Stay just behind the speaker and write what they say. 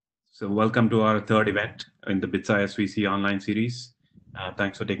So welcome to our third event in the BITSAA SVC online series.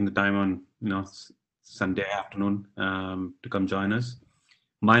 Thanks for taking the time on Sunday afternoon to come join us.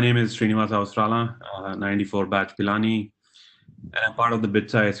 My name is Srinivas Avasarala, 94 batch Pilani, and I'm part of the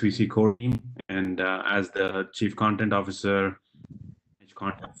BITSAA SVC core team. And as the Chief Content Officer,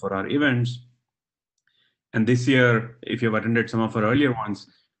 content for our events. And this year, if you've attended some of our earlier ones,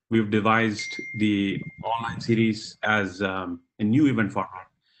 we've devised the online series as a new event format.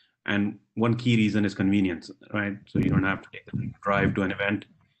 And one key reason is convenience, right? So you don't have to take the drive to an event.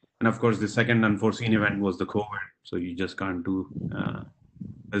 And of course, the second unforeseen event was the COVID. So you just can't do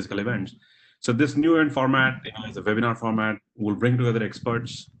physical events. So this new event format, is a webinar format. We'll bring together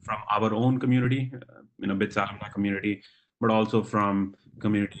experts from our own community, BITSAA alumni community, but also from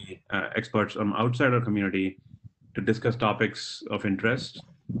community experts from outside our community to discuss topics of interest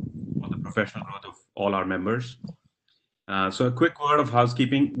for the professional growth of all our members. So a quick word of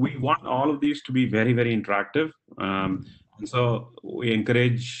housekeeping. We want all of these to be very, very interactive. And so we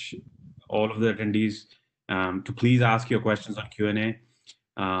encourage all of the attendees to please ask your questions on Q&A.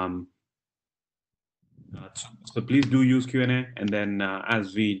 So please do use Q&A. And then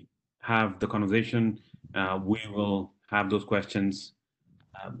as we have the conversation, we will have those questions.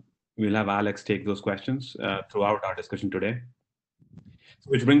 We'll have Alex take those questions throughout our discussion today.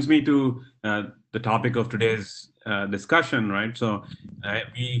 Which brings me to the topic of today's discussion, right? So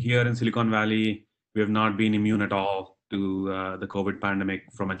we here in Silicon Valley, we have not been immune at all to the COVID pandemic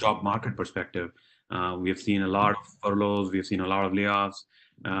from a job market perspective. We have seen a lot of furloughs, we have seen a lot of layoffs,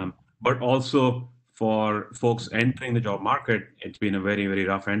 but also for folks entering the job market, it's been a very, very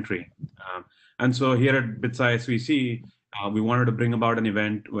rough entry. And so here at BITSAA SVC, we wanted to bring about an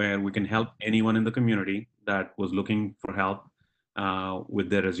event where we can help anyone in the community that was looking for help with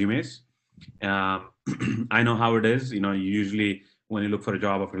their resumes. I know how it is. Usually when you look for a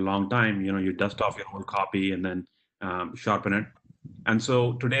job after a long time, you dust off your old copy and then sharpen it. And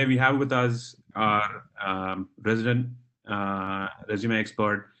so today we have with us our resident resume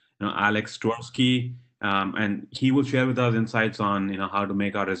expert, Alex Twersky, and he will share with us insights on how to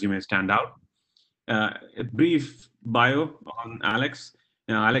make our resume stand out. A brief bio on Alex.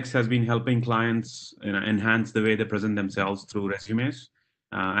 Alex has been helping clients enhance the way they present themselves through resumes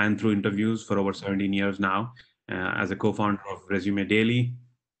and through interviews for over 17 years now as a co-founder of Resume Daily.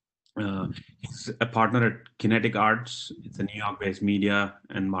 He's a partner at Kinetic Arts. It's a New York-based media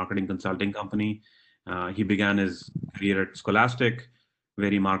and marketing consulting company. He began his career at Scholastic,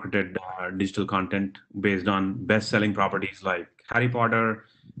 where he marketed digital content based on best-selling properties like Harry Potter.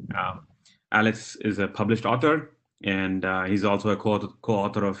 Alex is a published author, and he's also a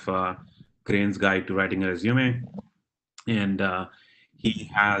co-author of Crane's Guide to Writing a Resume. And he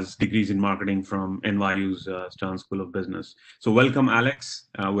has degrees in marketing from NYU's Stern School of Business. So welcome, Alex.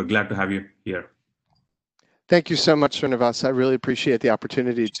 We're glad to have you here. Thank you so much, Srinivas. I really appreciate the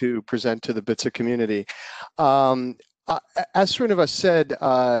opportunity to present to the BITSAA community. As Srinivas said,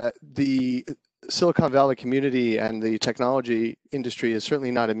 the Silicon Valley community and the technology industry is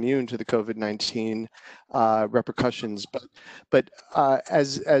certainly not immune to the COVID-19 repercussions, but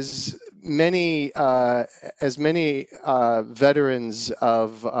as many veterans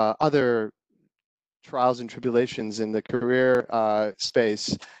of other trials and tribulations in the career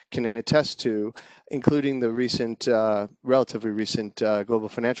space can attest to, including the recent, relatively recent global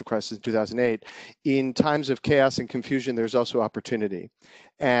financial crisis in 2008, in times of chaos and confusion, there's also opportunity.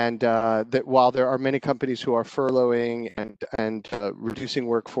 And that while there are many companies who are furloughing and reducing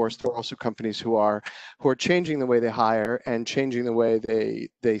workforce, there are also companies who are changing the way they hire and changing the way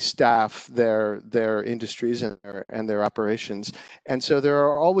they staff their industries and their operations. And so there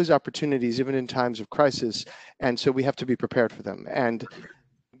are always opportunities, even in times of crisis. And so we have to be prepared for them. And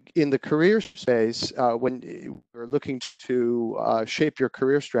in the career space, when you're looking to shape your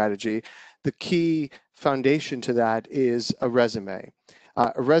career strategy, the key foundation to that is a resume.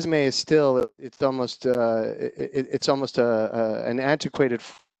 A resume is still, it's almost an antiquated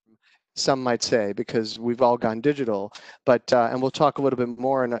form, some might say, because we've all gone digital. But and we'll talk a little bit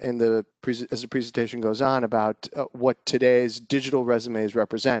more as the presentation goes on about what today's digital resumes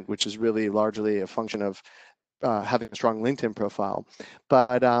represent, which is really largely a function of having a strong LinkedIn profile.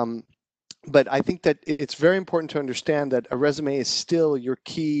 But I think that it's very important to understand that a resume is still your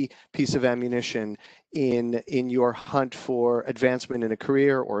key piece of ammunition in your hunt for advancement in a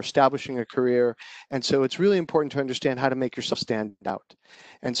career or establishing a career. And so it's really important to understand how to make yourself stand out.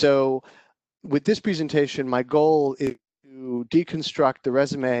 And so with this presentation, my goal is to deconstruct the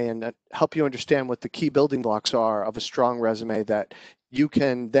resume and help you understand what the key building blocks are of a strong resume that you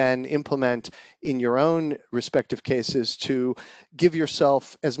can then implement in your own respective cases to give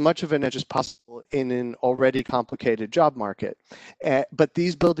yourself as much of an edge as possible in an already complicated job market. But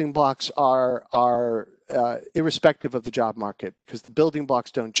these building blocks are irrespective of the job market, because the building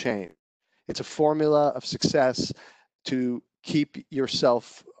blocks don't change. It's a formula of success to keep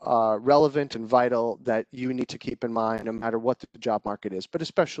yourself relevant and vital that you need to keep in mind no matter what the job market is, but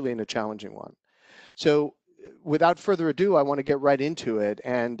especially in a challenging one. So without further ado, I want to get right into it.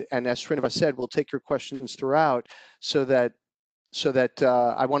 And as Srinivas said, we'll take your questions throughout so that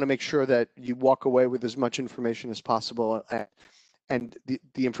I want to make sure that you walk away with as much information as possible and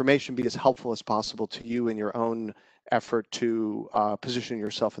the information be as helpful as possible to you in your own effort to position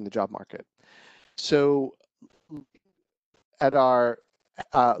yourself in the job market. So at our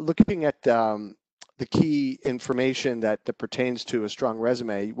looking at the key information that pertains to a strong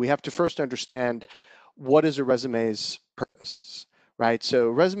resume, we have to first understand what is a resume's purpose, right? So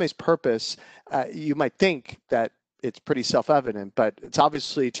resume's purpose, you might think that it's pretty self-evident, but it's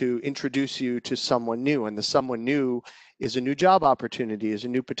obviously to introduce you to someone new, and the someone new is a new job opportunity, is a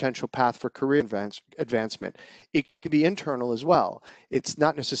new potential path for career advancement. It could be internal as well. It's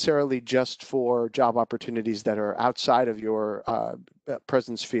not necessarily just for job opportunities that are outside of your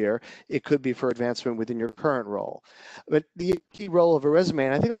present sphere. It could be for advancement within your current role. But the key role of a resume,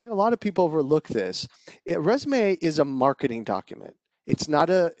 and I think a lot of people overlook this, a resume is a marketing document. It's not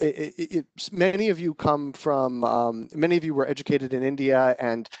many of you come from, many of you were educated in India,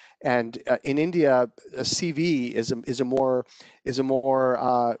 and in India, a CV is a more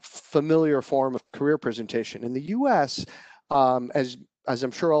familiar form of career presentation. In the U.S., as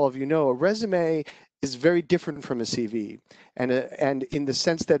I'm sure all of you know, a resume is very different from a CV, and in the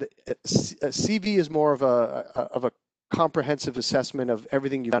sense that a CV is more of a comprehensive assessment of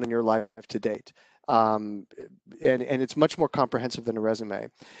everything you've done in your life to date. And it's much more comprehensive than a resume.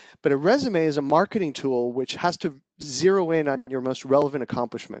 But a resume is a marketing tool which has to zero in on your most relevant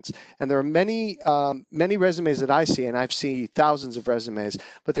accomplishments. And there are many resumes that I see, and I've seen thousands of resumes,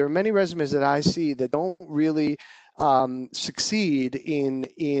 but there are many resumes that I see that don't really succeed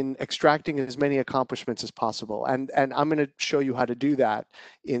in extracting as many accomplishments as possible. And I'm going to show you how to do that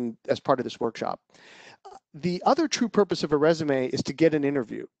as part of this workshop. The other true purpose of a resume is to get an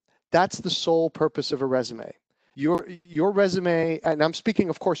interview. That's the sole purpose of a resume. Your resume, and I'm speaking,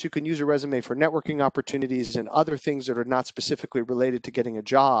 of course, you can use a resume for networking opportunities and other things that are not specifically related to getting a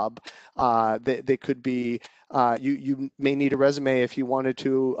job. They could be, you may need a resume if you wanted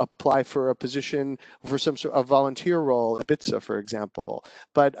to apply for a position for some sort of volunteer role at BITSAA, for example.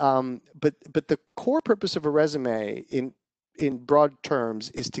 But the core purpose of a resume in broad terms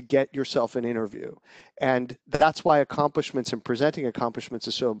is to get yourself an interview. And that's why accomplishments and presenting accomplishments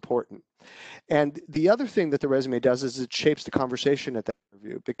is so important. And the other thing that the resume does is it shapes the conversation at that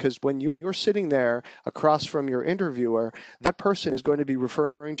interview, because when you're sitting there across from your interviewer, that person is going to be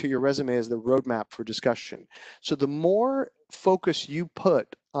referring to your resume as the roadmap for discussion. So the more focus you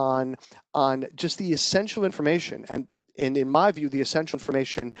put on just the essential information, and in my view, the essential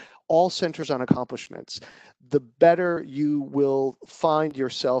information all centers on accomplishments, the better you will find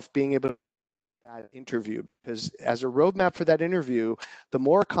yourself being able to that interview. Because as a roadmap for that interview, the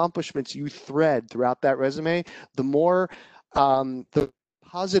more accomplishments you thread throughout that resume, the more the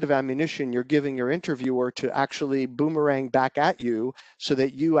positive ammunition you're giving your interviewer to actually boomerang back at you, so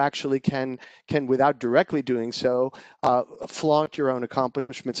that you actually can without directly doing so, flaunt your own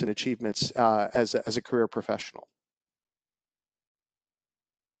accomplishments and achievements as a career professional.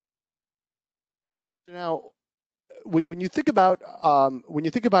 Now, when you think about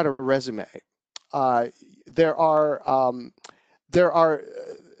a resume, there are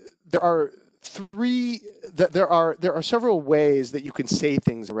several ways that you can say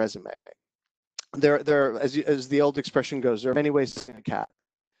things in a resume. As the old expression goes, there are many ways to skin a cat.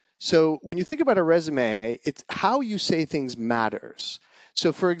 So when you think about a resume, it's how you say things matters.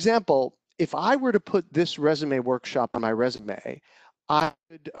 So for example, if I were to put this resume workshop on my resume, I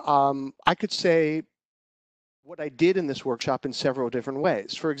could say what I did in this workshop in several different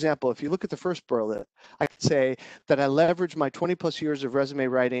ways. For example, if you look at the first bullet, I could say that I leveraged my 20 plus years of resume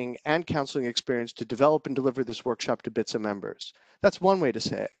writing and counseling experience to develop and deliver this workshop to BITSAA members. That's one way to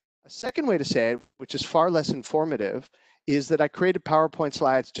say it. A second way to say it, which is far less informative, is that I created PowerPoint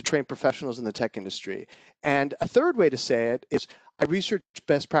slides to train professionals in the tech industry. And a third way to say it is I researched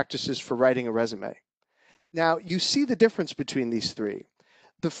best practices for writing a resume. Now, you see the difference between these three.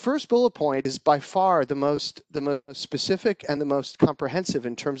 The first bullet point is by far the most specific and the most comprehensive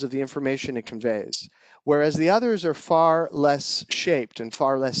in terms of the information it conveys, whereas the others are far less shaped and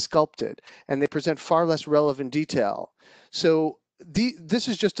far less sculpted, and they present far less relevant detail. So this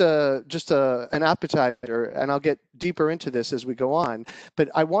is just an appetizer, and I'll get deeper into this as we go on. But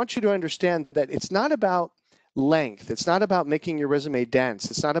I want you to understand that it's not about length. It's not about making your resume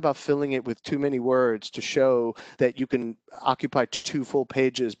dense. It's not about filling it with too many words to show that you can occupy 2 full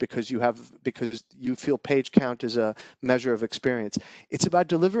pages because you feel page count is a measure of experience. It's about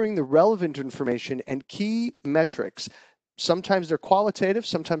delivering the relevant information and key metrics. Sometimes they're qualitative,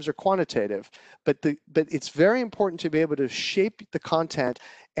 sometimes they're quantitative, but it's very important to be able to shape the content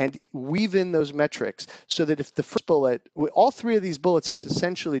and weave in those metrics so that if the first bullet, all 3 of these bullets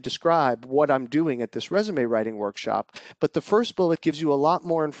essentially describe what I'm doing at this resume writing workshop, but the first bullet gives you a lot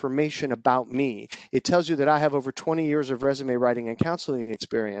more information about me. It tells you that I have over 20 years of resume writing and counseling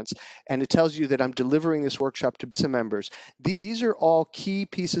experience, and it tells you that I'm delivering this workshop to BITSAA members. These are all key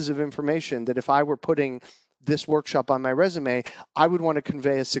pieces of information that if I were putting this workshop on my resume, I would want to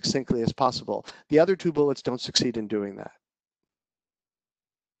convey as succinctly as possible. The other 2 bullets don't succeed in doing that.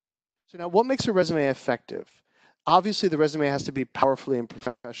 So now, what makes a resume effective? Obviously, the resume has to be powerfully and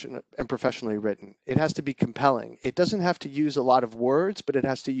professionally written. It has to be compelling. It doesn't have to use a lot of words, but it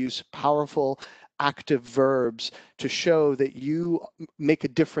has to use powerful, active verbs to show that you make a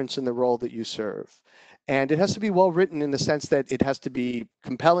difference in the role that you serve. And it has to be well written in the sense that it has to be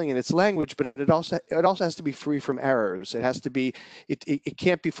compelling in its language, but it also has to be free from errors. It has to be, it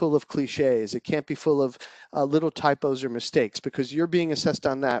can't be full of cliches. It can't be full of little typos or mistakes, because you're being assessed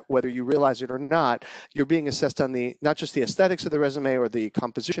on that, whether you realize it or not. You're being assessed on not just the aesthetics of the resume or the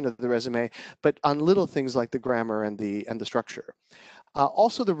composition of the resume, but on little things like the grammar and the structure.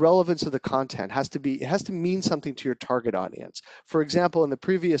 Also, the relevance of the content has to mean something to your target audience. For example, in the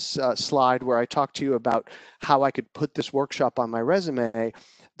previous slide where I talked to you about how I could put this workshop on my resume,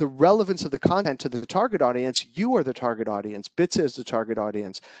 the relevance of the content to the target audience, you are the target audience, BITSAA is the target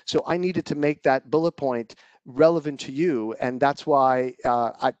audience. So I needed to make that bullet point relevant to you, and that's why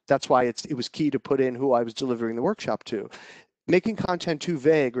it was key to put in who I was delivering the workshop to. Making content too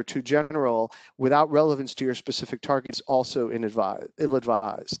vague or too general without relevance to your specific target is also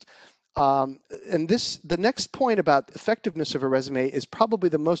ill-advised. And the next point about effectiveness of a resume is probably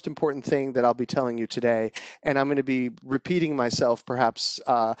the most important thing that I'll be telling you today. And I'm going to be repeating myself perhaps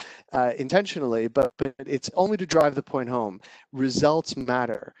intentionally, but it's only to drive the point home. Results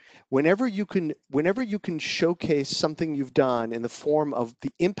matter. Whenever you can showcase something you've done in the form of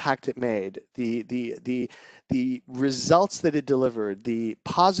the impact it made, the results that it delivered, the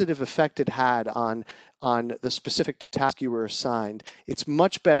positive effect it had on the specific task you were assigned, it's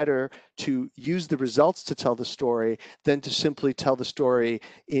much better to use the results to tell the story than to simply tell the story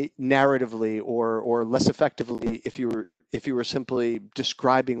narratively or less effectively if you were simply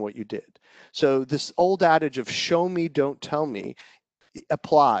describing what you did. So this old adage of show me, don't tell me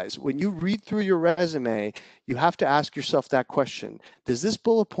applies. When you read through your resume, you have to ask yourself that question. Does this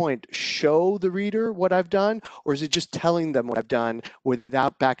bullet point show the reader what I've done, or is it just telling them what I've done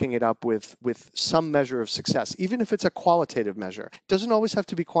without backing it up with some measure of success, even if it's a qualitative measure? It doesn't always have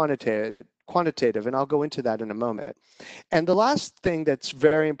to be quantitative, and I'll go into that in a moment. And the last thing that's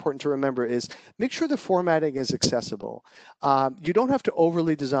very important to remember is make sure the formatting is accessible. You don't have to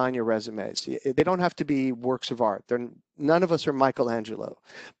overly design your resumes. They don't have to be works of art. None of us are Michelangelo.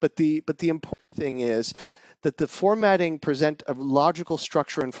 But the important thing is that the formatting present a logical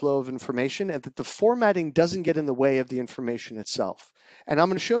structure and flow of information, and that the formatting doesn't get in the way of the information itself. And I'm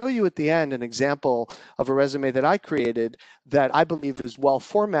going to show you at the end an example of a resume that I created that I believe is well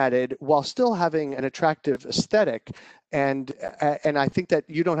formatted while still having an attractive aesthetic. And I think that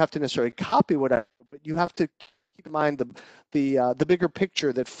you don't have to necessarily copy what I, but you have to keep in mind the bigger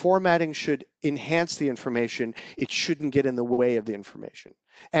picture that formatting should enhance the information. It shouldn't get in the way of the information.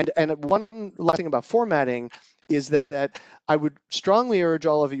 And one last thing about formatting is that I would strongly urge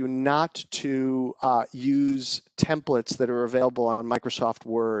all of you not to use templates that are available on Microsoft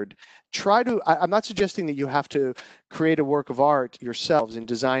Word. I'm not suggesting that you have to create a work of art yourselves in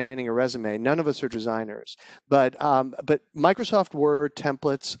designing a resume. None of us are designers, but Microsoft Word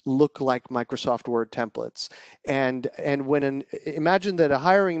templates look like Microsoft Word templates. And imagine that a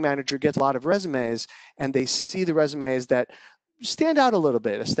hiring manager gets a lot of resumes and they see the resumes that stand out a little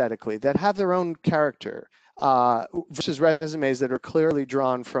bit aesthetically, that have their own character, versus resumes that are clearly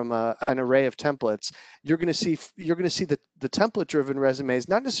drawn from an array of templates. You're going to see the template-driven resumes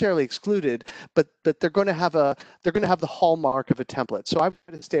not necessarily excluded, but they're going to have the hallmark of a template. So I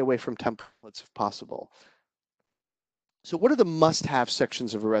would stay away from templates if possible. So what are the must-have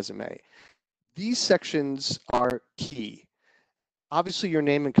sections of a resume? These sections are key. Obviously, your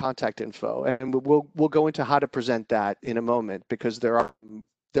name and contact info, and we'll go into how to present that in a moment, because there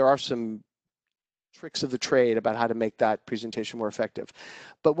are some tricks of the trade about how to make that presentation more effective.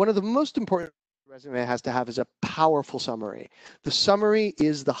 But one of the most important resume has to have is a powerful summary. The summary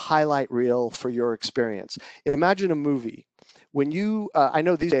is the highlight reel for your experience. Imagine a movie. When you, I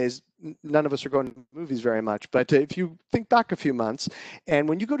know these days, none of us are going to movies very much, but if you think back a few months, and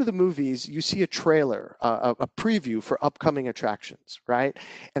when you go to the movies, you see a trailer, a preview for upcoming attractions, right?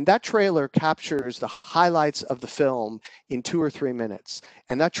 And that trailer captures the highlights of the film in 2 or 3 minutes.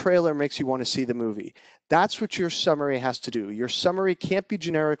 And that trailer makes you want to see the movie. That's what your summary has to do. Your summary can't be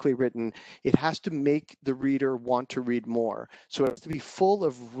generically written. It has to make the reader want to read more. So it has to be full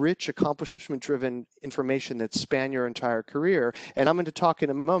of rich, accomplishment-driven information that span your entire career. And I'm going to talk in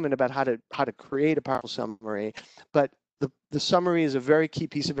a moment about how to create a powerful summary. But the summary is a very key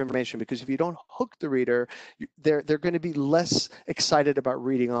piece of information, because if you don't hook the reader, they're going to be less excited about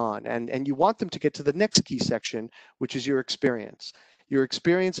reading on. And you want them to get to the next key section, which is your experience. Your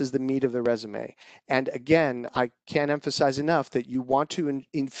experience is the meat of the resume. And again, I can't emphasize enough that you want to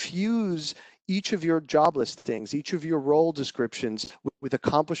infuse each of your job listings, each of your role descriptions with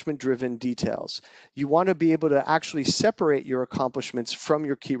accomplishment-driven details. You want to be able to actually separate your accomplishments from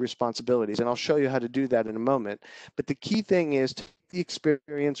your key responsibilities. And I'll show you how to do that in a moment. But the key thing is to the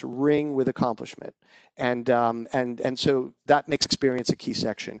experience ring with accomplishment. And so that makes experience a key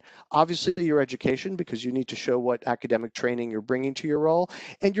section. Obviously, your education, because you need to show what academic training you're bringing to your role,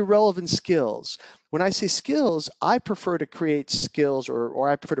 and your relevant skills. When I say skills, I prefer to create skills, or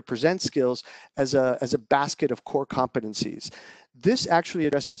I prefer to present skills as a basket of core competencies. This actually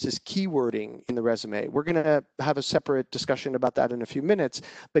addresses keywording in the resume. We're going to have a separate discussion about that in a few minutes,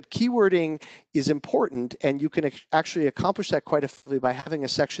 but keywording is important, and you can actually accomplish that quite effectively by having a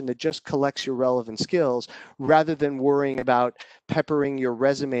section that just collects your relevant skills, rather than worrying about peppering your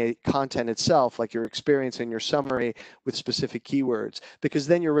resume content itself, like your experience and your summary, with specific keywords, because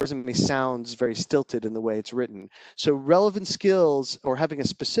then your resume sounds very stilted in the way it's written. So relevant skills, or having a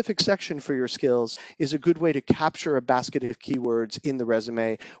specific section for your skills, is a good way to capture a basket of keywords in the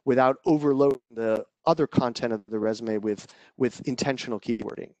resume without overloading the other content of the resume with intentional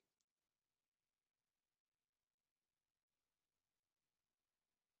keywording.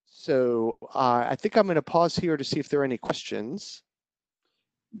 So I think I'm going to pause here to see if there are any questions.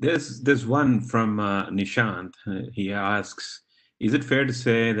 There's one from Nishant. He asks, is it fair to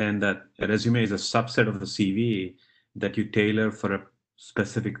say then that a resume is a subset of the CV that you tailor for a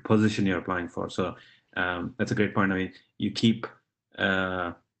specific position you're applying for? So that's a great point. I mean, you keep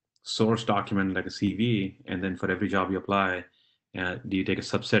a source document like a CV, and then for every job you apply, do you take a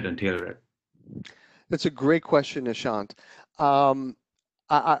subset and tailor it? That's a great question, Nishant.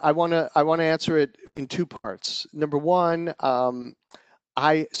 I want to answer it in 2 parts. Number one,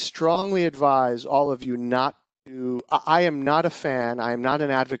 I strongly advise all of you not to. I am not a fan. I am not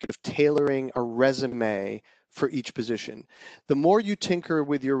an advocate of tailoring a resume for each position. The more you tinker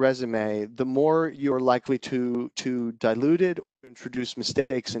with your resume, the more you're likely to dilute it, or introduce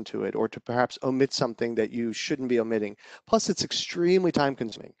mistakes into it, or to perhaps omit something that you shouldn't be omitting. Plus, it's extremely time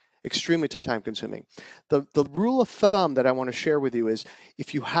consuming. Extremely time consuming. The rule of thumb that I want to share with you is,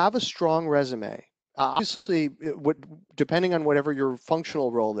 if you have a strong resume, obviously, depending on whatever your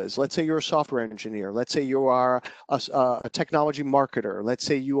functional role is, let's say you're a software engineer, let's say you are a technology marketer, let's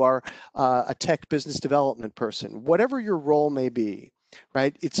say you are a tech business development person, whatever your role may be,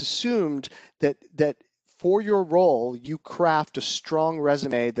 right? It's assumed that for your role, you craft a strong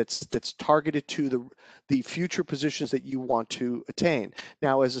resume that's targeted to the future positions that you want to attain.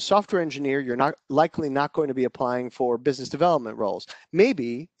 Now, as a software engineer, you're likely not going to be applying for business development roles.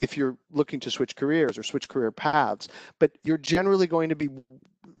 Maybe if you're looking to switch careers or switch career paths, but you're generally going to be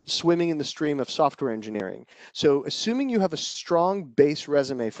swimming in the stream of software engineering. So assuming you have a strong base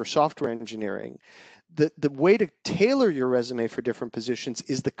resume for software engineering, the way to tailor your resume for different positions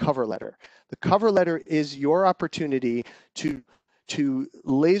is the cover letter. The cover letter is your opportunity to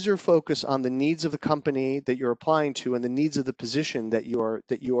laser focus on the needs of the company that you're applying to and the needs of the position that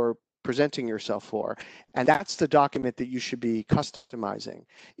you're presenting yourself for. And that's the document that you should be customizing.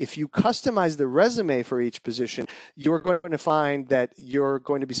 If you customize the resume for each position, you're going to find that you're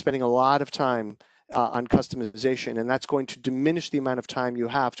going to be spending a lot of time on customization, and that's going to diminish the amount of time you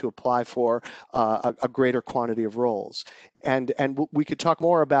have to apply for a greater quantity of roles. And we could talk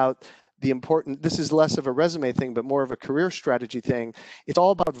more about the important, this is less of a resume thing, but more of a career strategy thing. It's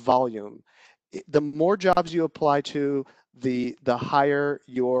all about volume. The more jobs you apply to, the higher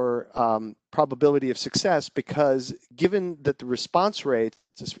your probability of success, because given that the response rates,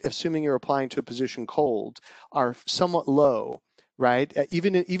 assuming you're applying to a position cold, are somewhat low, right?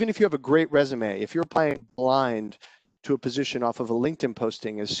 Even if you have a great resume, if you're applying blind to a position off of a LinkedIn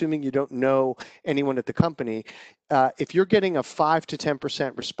posting, assuming you don't know anyone at the company, if you're getting a 5 to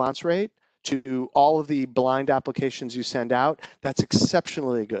 10% response rate to all of the blind applications you send out, that's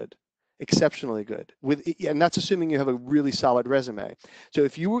exceptionally good. Exceptionally good. And that's assuming you have a really solid resume. So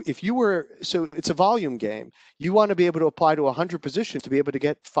if you were, so it's a volume game. You want to be able to apply to 100 positions to be able to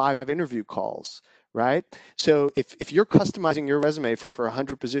get 5 interview calls, right? So if you're customizing your resume for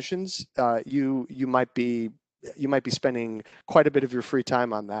 100 positions, you might be spending quite a bit of your free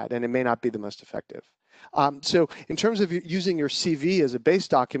time on that, and it may not be the most effective. So in terms of using your CV as a base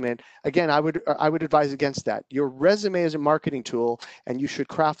document, again, I would advise against that. Your resume is a marketing tool, and you should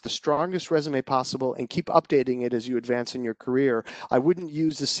craft the strongest resume possible and keep updating it as you advance in your career. I wouldn't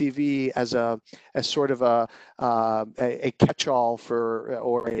use the CV as sort of a catch-all for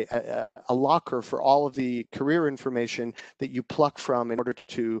or a locker for all of the career information that you pluck from in order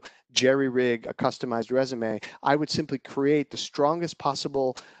to jerry-rig a customized resume. I would simply create the strongest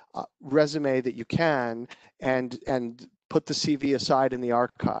possible resume that you can and put the CV aside in the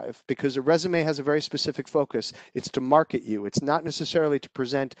archive, because a resume has a very specific focus. It's to market you. It's not necessarily to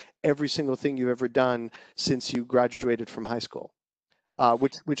present every single thing you've ever done since you graduated from high school,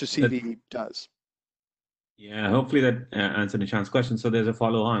 which a CV does. Yeah, hopefully that answered Nishan's question. So there's a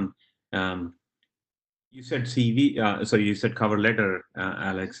follow-on. You said CV, sorry, you said cover letter,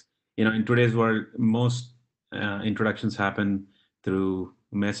 Alex. In today's world, most introductions happen through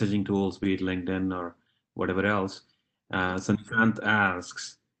messaging tools, be it LinkedIn or whatever else. So Nishant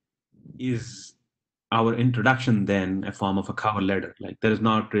asks, is our introduction then a form of a cover letter? Like, there is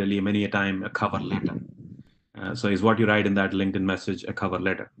not really many a time a cover letter. So is what you write in that LinkedIn message a cover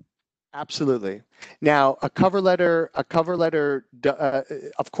letter? Absolutely. Now, a cover letter,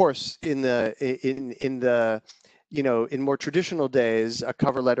 of course, in the in more traditional days, a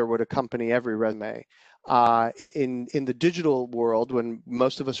cover letter would accompany every resume. In the digital world, when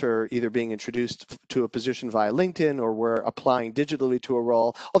most of us are either being introduced to a position via LinkedIn or we're applying digitally to a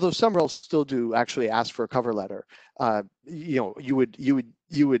role, although some roles still do actually ask for a cover letter. You would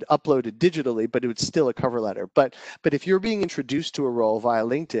upload it digitally, but it would still a cover letter. But if you're being introduced to a role via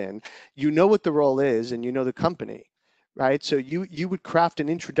LinkedIn, you know what the role is and you know the company, right? So you would craft an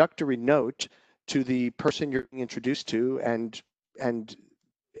introductory note to the person you're being introduced to and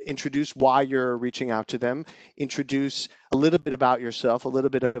introduce why you're reaching out to them, introduce a little bit about yourself, a little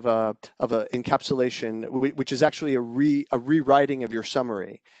bit of a encapsulation, which is actually a rewriting of your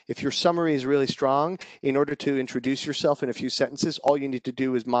summary. If your summary is really strong, in order to introduce yourself in a few sentences, all you need to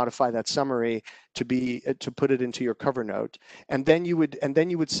do is modify that summary to put it into your cover note, and then you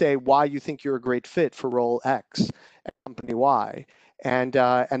would say why you think you're a great fit for role X at company Y. And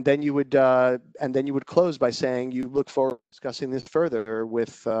then you would close by saying you look forward to discussing this further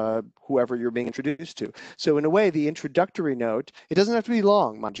with whoever you're being introduced to. So in a way, the introductory note, it doesn't have to be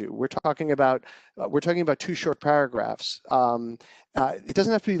long, mind you. We're talking about 2 short paragraphs. It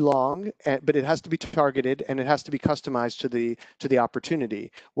doesn't have to be long, but it has to be targeted and it has to be customized to the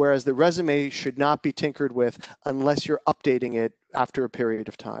opportunity. Whereas the resume should not be tinkered with unless you're updating it after a period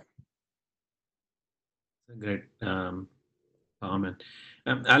of time. Great. Comment.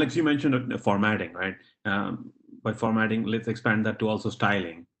 Alex, you mentioned formatting, right? By formatting, let's expand that to also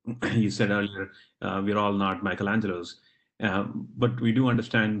styling. You said earlier, we're all not Michelangelos, but we do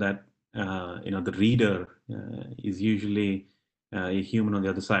understand that the reader is usually a human on the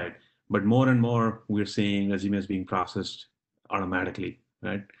other side. But more and more, we're seeing resumes being processed automatically,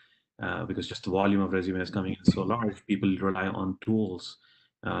 right? Because just the volume of resumes coming in so large, people rely on tools.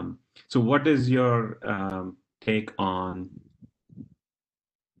 So what is your take on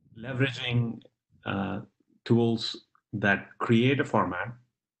leveraging tools that create a format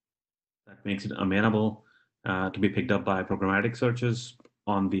that makes it amenable to be picked up by programmatic searches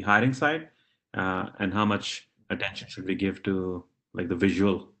on the hiring side, and how much attention should we give to like the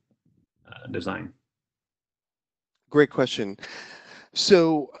visual design? Great question.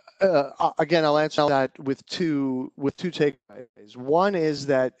 So again, I'll answer that with two takeaways. One is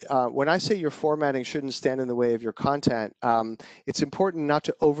that when I say your formatting shouldn't stand in the way of your content, it's important not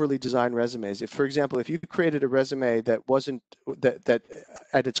to overly design resumes. If, for example, if you created a resume that wasn't that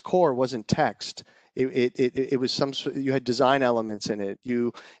at its core wasn't text, it was you had design elements in it.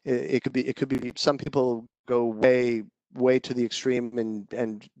 It could be some people go way to the extreme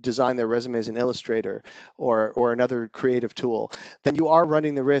and design their resumes in Illustrator or another creative tool, then you are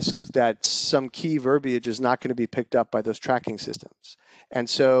running the risk that some key verbiage is not going to be picked up by those tracking systems. And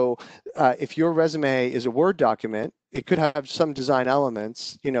so if your resume is a Word document, it could have some design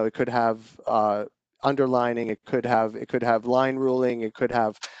elements. It could have underlining, it could have line ruling, it could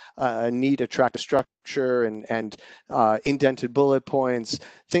have a neat, attractive structure and indented bullet points,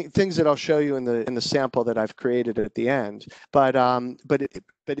 things that I'll show you in the sample that I've created at the end. But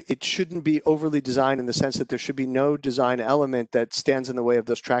it shouldn't be overly designed in the sense that there should be no design element that stands in the way of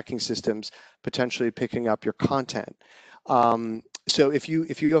those tracking systems potentially picking up your content. So if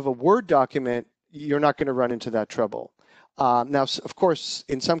you have a Word document, you're not going to run into that trouble. Now, of course,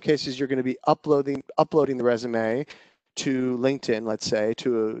 in some cases, you're going to be uploading the resume to LinkedIn, let's say,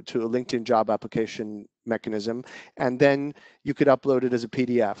 to a LinkedIn job application mechanism, and then you could upload it as a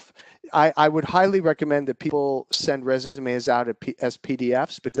PDF. I would highly recommend that people send resumes out as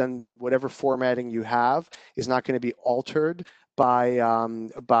PDFs, but then whatever formatting you have is not going to be altered by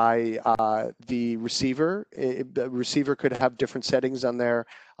the receiver. The receiver could have different settings on their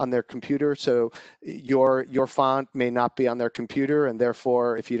computer, so your font may not be on their computer, and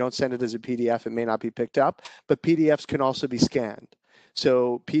therefore, if you don't send it as a PDF, it may not be picked up. But PDFs can also be scanned.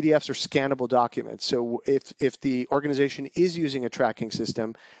 So PDFs are scannable documents. So if the organization is using a tracking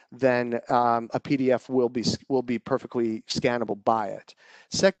system, then a PDF will be perfectly scannable by it.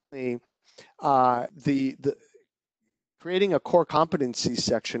 Secondly, the creating a core competency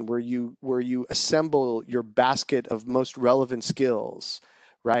section where you assemble your basket of most relevant skills,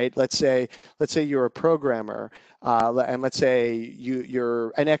 right? Let's say you're a programmer, and let's say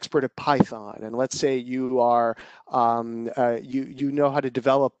you're an expert at Python, and let's say you are you know how to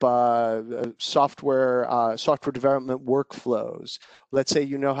develop software development workflows. Let's say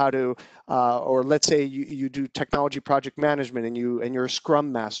you know how to, or let's say you do technology project management, and you're a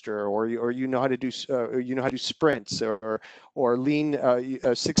Scrum Master, or you know how to do sprints or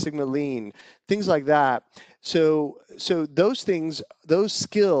Lean, Six Sigma Lean, things like that. So those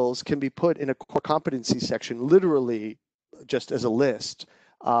skills can be put in a core competency section, literally just as a list.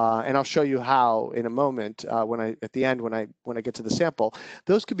 And I'll show you how in a moment at the end when I get to the sample.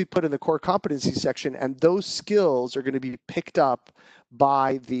 Those could be put in the core competency section, and those skills are going to be picked up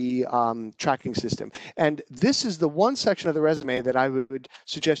by the tracking system. And this is the one section of the resume that I would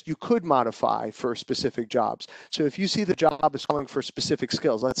suggest you could modify for specific jobs. So if you see the job is calling for specific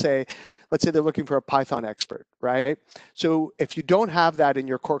skills, let's say they're looking for a Python expert, right? So if you don't have that in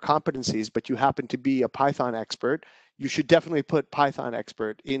your core competencies, but you happen to be a Python expert, you should definitely put Python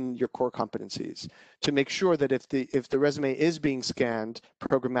expert in your core competencies to make sure that if the resume is being scanned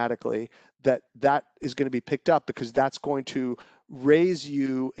programmatically, that is going to be picked up, because that's going to raise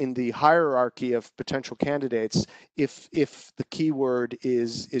you in the hierarchy of potential candidates if the keyword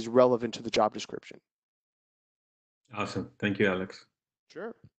is relevant to the job description. Awesome. Thank you, Alex.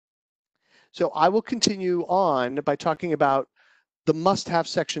 Sure. So I will continue on by talking about the must-have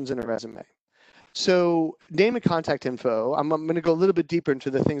sections in a resume. So name and contact info, I'm going to go a little bit deeper into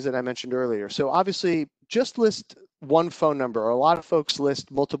the things that I mentioned earlier. So obviously, just list one phone number. A lot of folks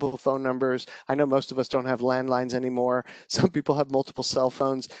list multiple phone numbers. I know most of us don't have landlines anymore. Some people have multiple cell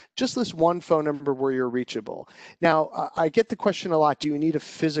phones. Just list one phone number where you're reachable. Now, I get the question a lot, do you need a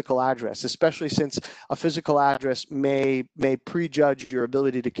physical address, especially since a physical address may prejudge your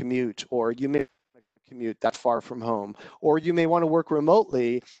ability to commute, or you may commute that far from home, or you may want to work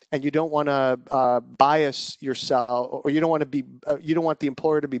remotely and you don't want to bias yourself, or you don't want the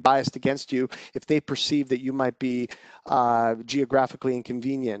employer to be biased against you if they perceive that you might be geographically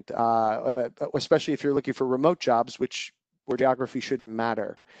inconvenient, especially if you're looking for remote jobs, where geography shouldn't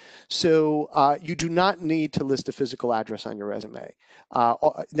matter. So you do not need to list a physical address on your resume.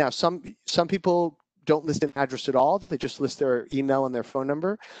 Now, some people don't list an address at all. They just list their email and their phone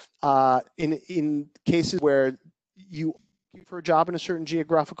number. In cases where you are looking for a job in a certain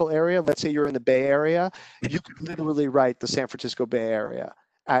geographical area, let's say you're in the Bay Area, you could literally write the San Francisco Bay Area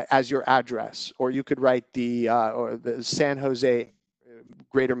as your address, or you could write the San Jose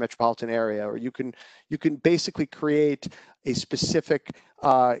greater metropolitan area, or you can basically create a specific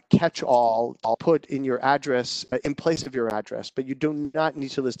catch-all I'll put in your address in place of your address, but you do not need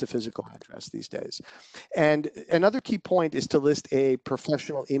to list a physical address these days. And another key point is to list a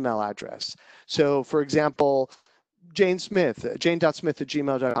professional email address. So for example,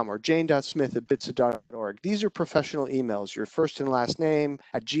 jane.smith@gmail.com or jane.smith@bitsaa.org. These are professional emails, your first and last name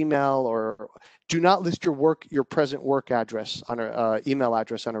at Gmail, or do not list your present work address on an email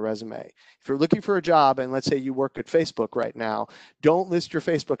address on a resume. If you're looking for a job and let's say you work at Facebook right now, don't list your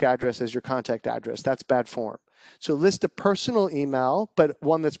Facebook address as your contact address. That's bad form. So list a personal email, but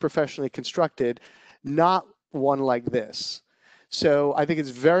one that's professionally constructed, not one like this. So I think it's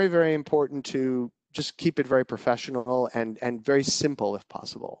very, very important to just keep it very professional and very simple if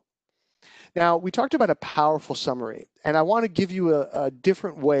possible. Now, we talked about a powerful summary, and I want to give you a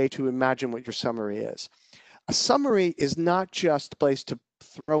different way to imagine what your summary is. A summary is not just a place to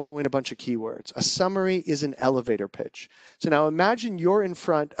throw in a bunch of keywords. A summary is an elevator pitch. So now imagine you're in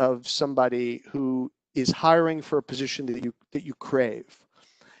front of somebody who is hiring for a position that you crave.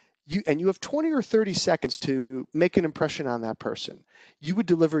 You have 20 or 30 seconds to make an impression on that person. You would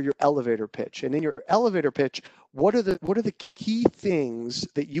deliver your elevator pitch. And in your elevator pitch, what are the key things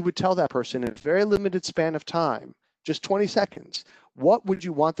that you would tell that person in a very limited span of time, just 20 seconds? What would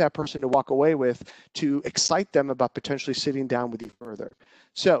you want that person to walk away with to excite them about potentially sitting down with you further?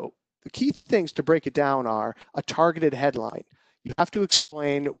 So the key things to break it down are a targeted headline. You have to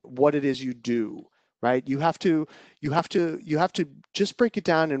explain what it is you do, right? You have to just break it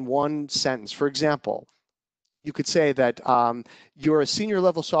down in one sentence. For example, you could say that you're a senior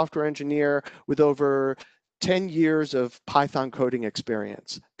level software engineer with over 10 years of Python coding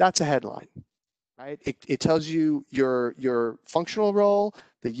experience. That's a headline, right? It tells you your functional role,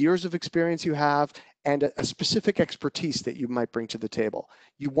 the years of experience you have, and a specific expertise that you might bring to the table.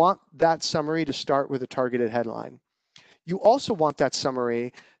 You want that summary to start with a targeted headline. You also want that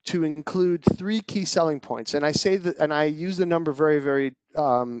summary to include 3 key selling points. And I say that, and I use the number very, very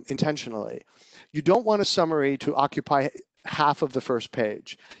intentionally. You don't want a summary to occupy half of the first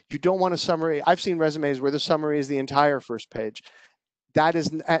page. You don't want a summary. I've seen resumes where the summary is the entire first page. That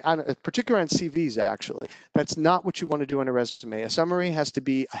is, particularly on CVs, actually, that's not what you want to do on a resume. A summary has to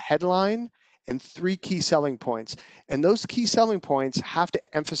be a headline and 3 key selling points. And those key selling points have to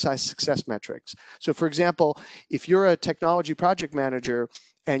emphasize success metrics. So for example, if you're a technology project manager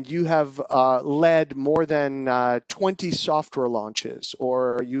and you have led more than 20 software launches,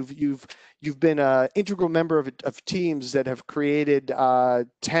 or you've been an integral member of teams that have created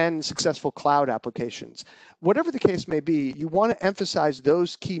 10 successful cloud applications, whatever the case may be, you want to emphasize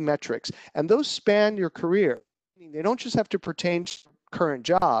those key metrics, and those span your career. They don't just have to pertain to current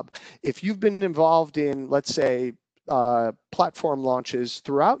job. If you've been involved in, let's say, platform launches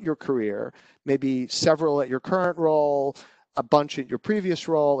throughout your career, maybe several at your current role, a bunch at your previous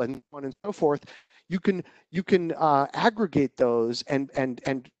role, and so on and so forth, you can aggregate those and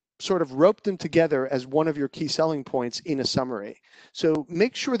sort of rope them together as one of your key selling points in a summary. So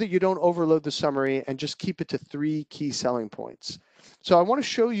make sure that you don't overload the summary and just keep it to 3 key selling points. So I want to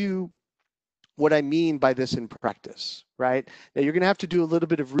show you what I mean by this in practice, right? Now you're going to have to do a little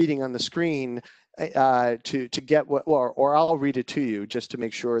bit of reading on the screen to get what, or I'll read it to you just to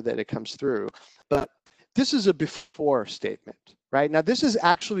make sure that it comes through. But this is a before statement, right? Now this is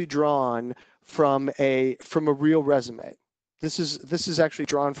actually drawn from a real resume. This is actually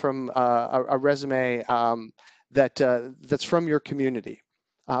drawn from a resume that's from your community.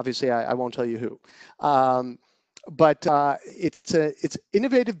 Obviously, I won't tell you who. But it's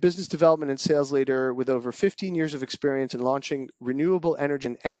innovative business development and sales leader with over 15 years of experience in launching renewable energy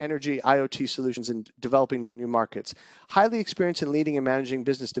and energy IoT solutions and developing new markets. Highly experienced in leading and managing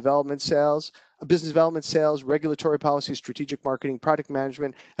business development sales, regulatory policy, strategic marketing, product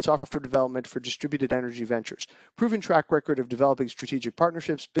management, and software development for distributed energy ventures. Proven track record of developing strategic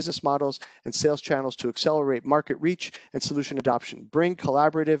partnerships, business models, and sales channels to accelerate market reach and solution adoption. Bring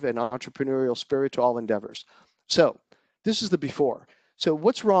collaborative and entrepreneurial spirit to all endeavors. So this is the before. So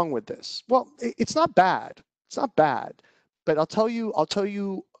what's wrong with this? Well, it's not bad. It's not bad, but I'll tell you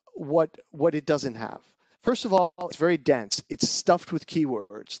what it doesn't have. First of all, it's very dense. It's stuffed with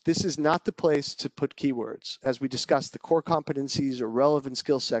keywords. This is not the place to put keywords. As we discussed, the core competencies or relevant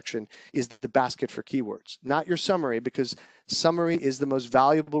skills section is the basket for keywords, not your summary, because summary is the most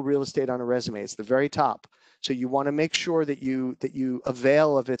valuable real estate on a resume. It's the very top. So you want to make sure that you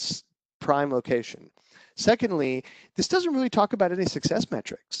avail of its prime location. Secondly, this doesn't really talk about any success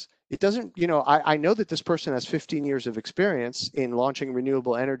metrics. It doesn't, I know that this person has 15 years of experience in launching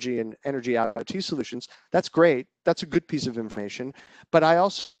renewable energy and energy IoT solutions. That's great. That's a good piece of information. But I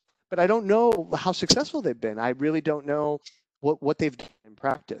don't know how successful they've been. I really don't know what they've done in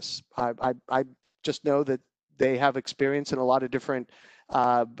practice. I just know that they have experience in a lot of different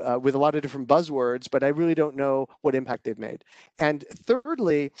with a lot of different buzzwords, but I really don't know what impact they've made. And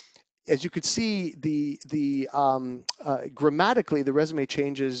thirdly, as you could see, grammatically, the resume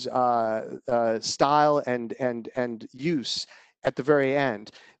changes style and use at the very end.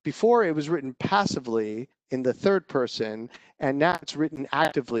 Before, it was written passively in the third person, and now it's written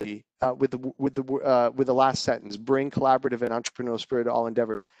actively with the last sentence. Bring collaborative and entrepreneurial spirit to all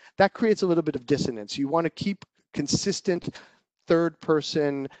endeavor. That creates a little bit of dissonance. You want to keep consistent third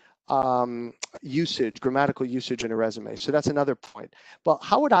person usage, grammatical usage in a resume. So that's another point. But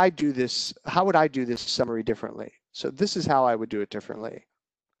how would I do this? How would I do this summary differently? So this is how I would do it differently.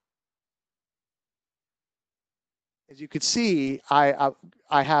 As you could see, I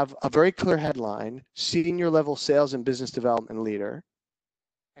have a very clear headline, senior level sales and business development leader.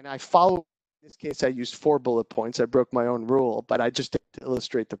 And I follow, in this case, I used 4 bullet points. I broke my own rule, but I just did to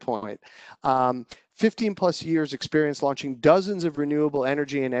illustrate the point. 15 plus years experience launching dozens of renewable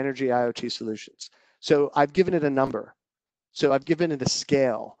energy and energy IoT solutions. So I've given it a number. So I've given it a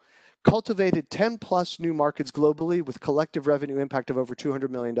scale. Cultivated 10 plus new markets globally with collective revenue impact of over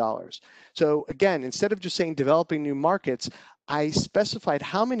 $200 million. So again, instead of just saying developing new markets, I specified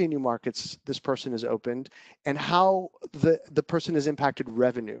how many new markets this person has opened and how the person has impacted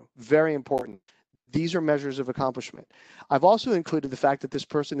revenue. Very important. These are measures of accomplishment. I've also included the fact that this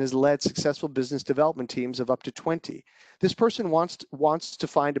person has led successful business development teams of up to 20. This person wants to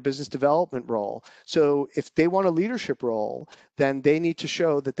find a business development role. So if they want a leadership role, then they need to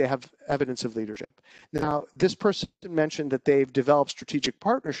show that they have evidence of leadership. Now, this person mentioned that they've developed strategic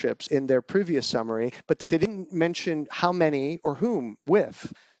partnerships in their previous summary, but they didn't mention how many or whom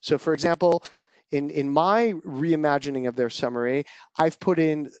with. So for example, in my reimagining of their summary, I've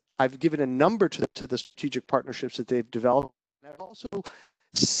given a number to the strategic partnerships that they've developed. And I've also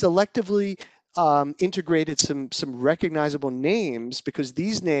selectively integrated some recognizable names, because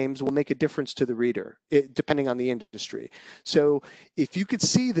these names will make a difference to the reader, depending on the industry. So if you could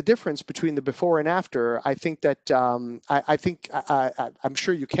see the difference between the before and after, I think that I'm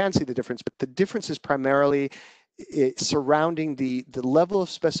sure you can see the difference, but the difference is primarily surrounding the level of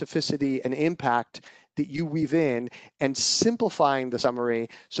specificity and impact that you weave in, and simplifying the summary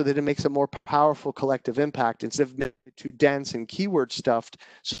so that it makes a more powerful collective impact instead of making it too dense and keyword stuffed,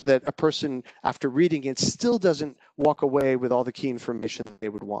 so that a person after reading it still doesn't walk away with all the key information that they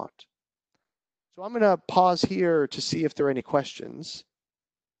would want. So I'm going to pause here to see if there are any questions.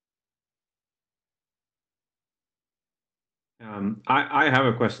 I have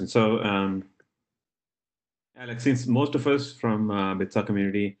a question. So, Alex, since most of us from BITSAA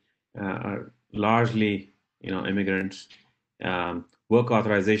community are largely, immigrants, work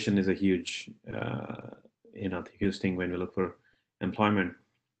authorization is a huge, huge thing when we look for employment.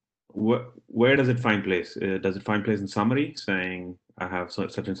 Where does it find place? Does it find place in summary saying I have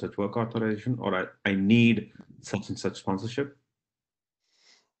such and such work authorization, or I need such and such sponsorship?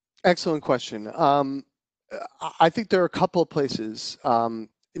 Excellent question. I think there are a couple of places.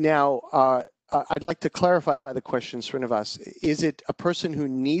 I'd like to clarify the question, Srinivas. Is it a person who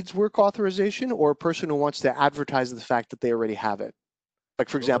needs work authorization, or a person who wants to advertise the fact that they already have it? Like,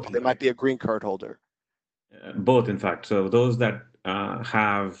 for example, they might be a green card holder. Both, in fact. So those that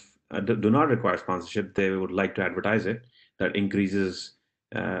do not require sponsorship, they would like to advertise it. That increases,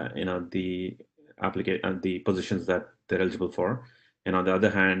 the the positions that they're eligible for. And on the other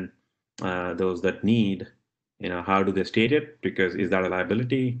hand, those that need, how do they state it? Because is that a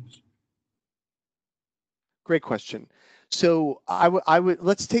liability? Great question. So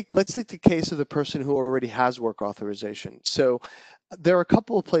let's take the case of the person who already has work authorization. So there are a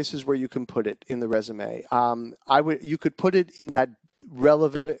couple of places where you can put it in the resume. You could put it in that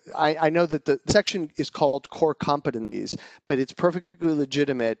relevant. I know that the section is called core competencies, but it's perfectly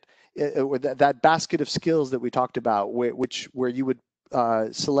legitimate. That basket of skills that we talked about, where you would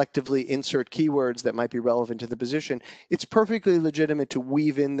selectively insert keywords that might be relevant to the position. It's perfectly legitimate to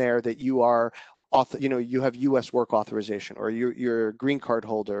weave in there that you are, you have U.S. work authorization, or you're a green card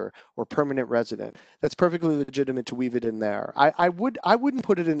holder or permanent resident. That's perfectly legitimate to weave it in there. I wouldn't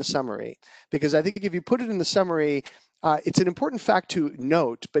put it in the summary, because I think if you put it in the summary, it's an important fact to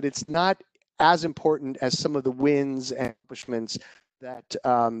note, but it's not as important as some of the wins and accomplishments that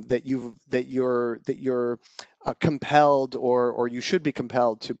you're compelled or you should be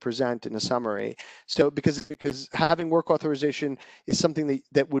compelled to present in a summary. So because having work authorization is something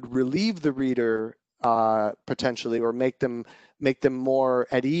that would relieve the reader potentially, or make them more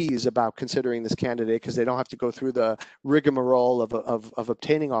at ease about considering this candidate, because they don't have to go through the rigmarole of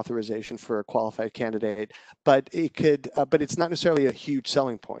obtaining authorization for a qualified candidate. But it's not necessarily a huge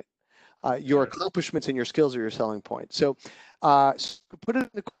selling point. Your accomplishments and your skills are your selling point. So put it in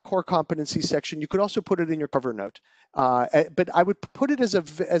the core competency section. You could also put it in your cover note, but I would put it as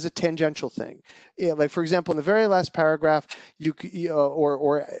a tangential thing. Like, for example, in the very last paragraph,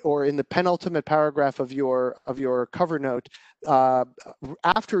 or in the penultimate paragraph of your cover note,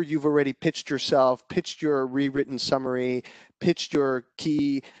 after you've already pitched yourself, pitched your rewritten summary, pitched your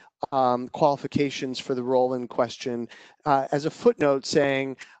key qualifications for the role in question, as a footnote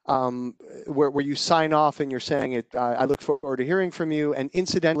saying, where you sign off and you're saying it, I look forward to hearing from you, and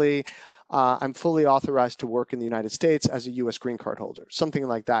incidentally, I'm fully authorized to work in the United States as a U.S. green card holder, something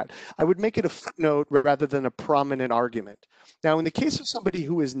like that. I would make it a footnote rather than a prominent argument. Now, in the case of somebody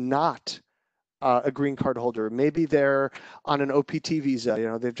who is not a green card holder. Maybe they're on an OPT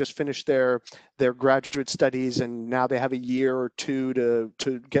visa. They've just finished their graduate studies and now they have a year or two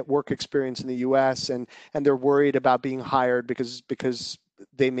to get work experience in the U.S. and they're worried about being hired because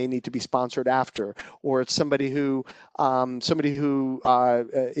they may need to be sponsored after, or it's somebody who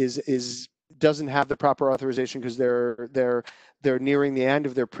is doesn't have the proper authorization because they're nearing the end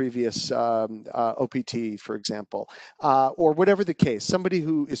of their previous OPT, for example, or whatever the case. Somebody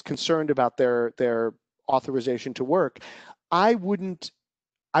who is concerned about their authorization to work. I wouldn't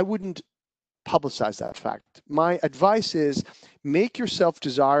publicize that fact. My advice is make yourself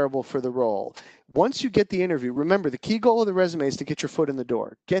desirable for the role. Once you get the interview, remember the key goal of the resume is to get your foot in the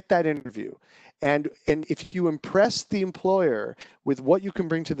door. Get that interview. And if you impress the employer with what you can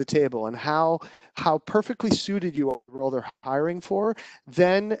bring to the table and how perfectly suited you are for the role they're hiring for,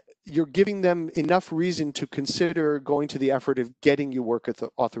 then you're giving them enough reason to consider going to the effort of getting you work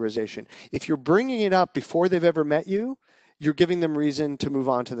authorization. If you're bringing it up before they've ever met you, you're giving them reason to move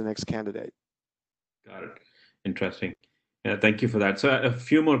on to the next candidate. Got it. Interesting. Thank you for that. So a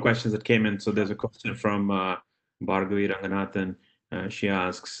few more questions that came in. So there's a question from Bhargavi Ranganathan. She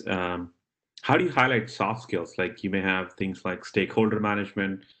asks, how do you highlight soft skills? Like you may have things like stakeholder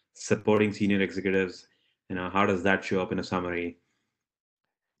management, supporting senior executives. How does that show up in a summary?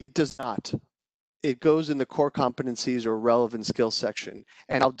 It does not. It goes in the core competencies or relevant skills section.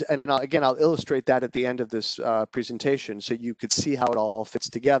 And I'll illustrate that at the end of this presentation so you could see how it all fits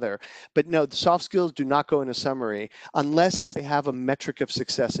together. But no, the soft skills do not go in a summary unless they have a metric of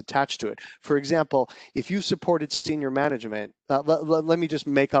success attached to it. For example, if you supported senior management, let me just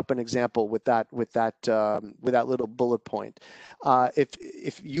make up an example with that little bullet point.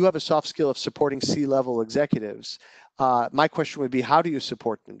 If you have a soft skill of supporting C-level executives, my question would be, how do you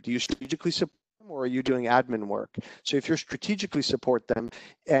support them? Do you strategically support them, or are you doing admin work? So if you're strategically support them,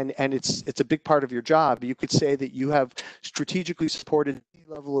 and it's a big part of your job, you could say that you have strategically supported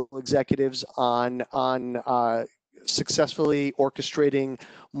C-level executives on successfully orchestrating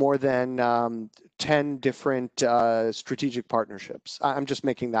more than 10 different strategic partnerships. I'm just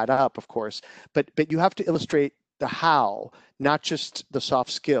making that up, of course, but you have to illustrate the how, not just the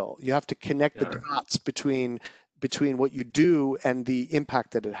soft skill. You have to connect the dots between what you do and the impact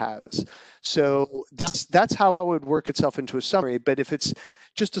that it has. So that's how it would work itself into a summary. But if it's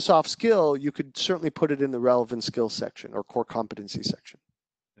just a soft skill, you could certainly put it in the relevant skills section or core competency section.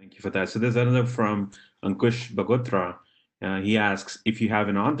 Thank you for that. So there's another from Ankush Bagotra. He asks, if you have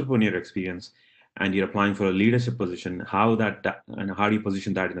an entrepreneur experience and you're applying for a leadership position, how do you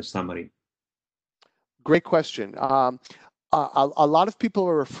position that in a summary? Great question. A lot of people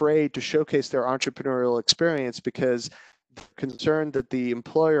are afraid to showcase their entrepreneurial experience because they're concerned that the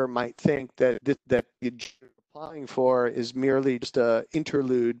employer might think that the applying for is merely just an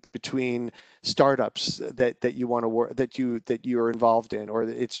interlude between startups that you want to work that you are involved in, or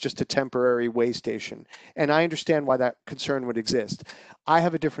it's just a temporary way station. And I understand why that concern would exist. I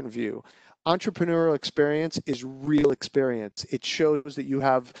have a different view. Entrepreneurial experience is real experience. It shows that you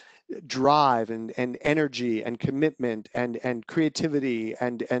have drive and energy and commitment and creativity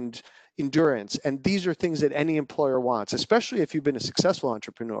and endurance. And these are things that any employer wants, especially if you've been a successful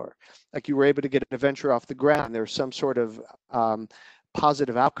entrepreneur, like you were able to get a venture off the ground. There's some sort of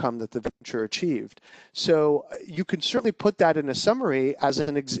positive outcome that the venture achieved. So you can certainly put that in a summary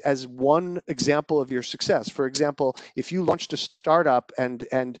as one example of your success. For example, if you launched a startup and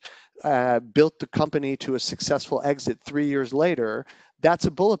built the company to a successful exit 3 years later, that's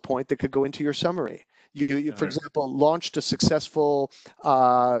a bullet point that could go into your summary. You for example, launched a successful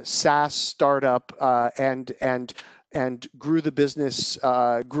SaaS startup and grew the business,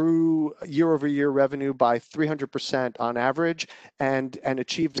 grew year-over-year revenue by 300% on average, and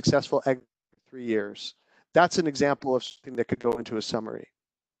achieved successful exit in 3 years. That's an example of something that could go into a summary.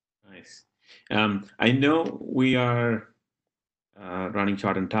 Nice. I know we are running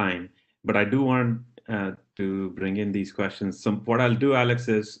short on time, but I do want to bring in these questions. So what I'll do, Alex,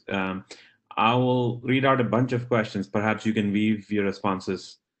 is I will read out a bunch of questions. Perhaps you can weave your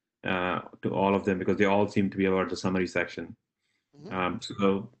responses to all of them because they all seem to be about the summary section.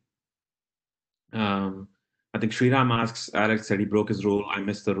 Mm-hmm. I think Sriram asks, Alex said he broke his rule. I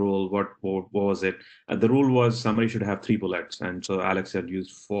missed the rule. What was it? The rule was summary should have 3 bullets. And so Alex said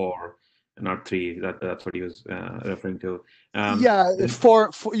use 4, not 3. That's what he was referring to. Yeah,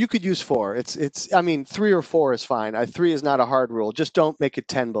 4. You could use 4. It's. I mean, 3 or 4 is fine. 3 is not a hard rule. Just don't make it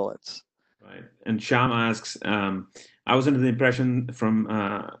 10 bullets. Right. And Sham asks, I was under the impression from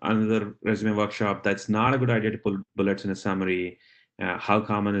another resume workshop that's not a good idea to put bullets in a summary. How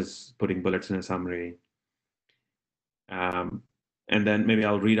common is putting bullets in a summary? and then maybe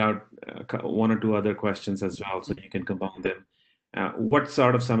I'll read out one or two other questions as well, so you can compound them. What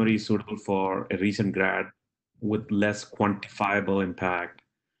sort of summary is suitable for a recent grad with less quantifiable impact?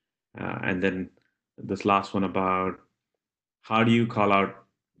 And then this last one about how do you call out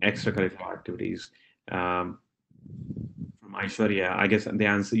extracurricular activities? From Aishwarya, I guess the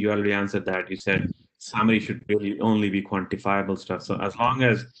answer you already answered that. You said summary should really only be quantifiable stuff. So as long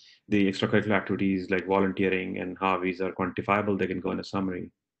as the extracurricular activities like volunteering and hobbies are quantifiable, they can go in a summary.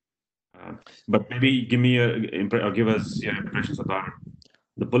 But maybe give us your impressions about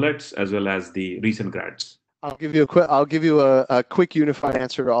the bullets as well as the recent grads. I'll give you a quick unified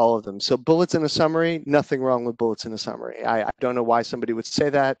answer to all of them. So bullets in a summary, nothing wrong with bullets in a summary. I don't know why somebody would say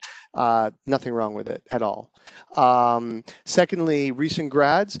that. Nothing wrong with it at all. Secondly, recent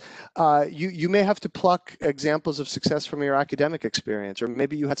grads, you may have to pluck examples of success from your academic experience, or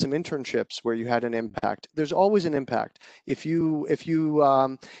maybe you had some internships where you had an impact. There's always an impact. If you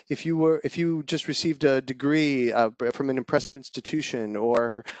just received a degree from an impressive institution,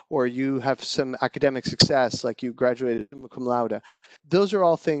 or you have some academic success, like you graduated cum laude, those are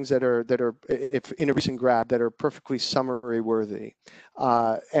all things that are if in a recent grad that are perfectly summary worthy.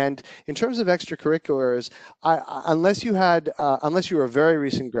 And in terms of extracurriculars, unless you were a very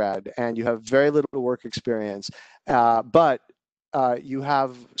recent grad and you have very little work experience, but you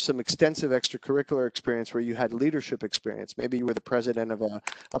have some extensive extracurricular experience where you had leadership experience. Maybe you were the president of a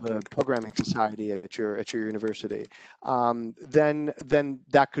programming society at your university. Then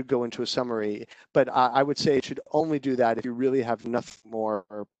that could go into a summary. But I would say it should only do that if you really have nothing more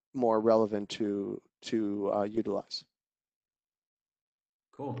relevant to utilize.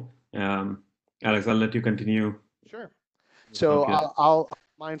 Cool. Alex, I'll let you continue. Sure. So I'll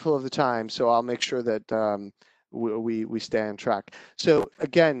mindful of the time, so I'll make sure that we stay on track. So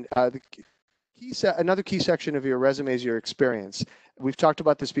again, another key section of your resume is your experience. We've talked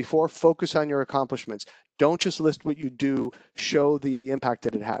about this before. Focus on your accomplishments. Don't just list what you do. Show the impact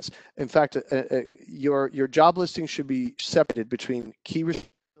that it has. In fact, your job listing should be separated between key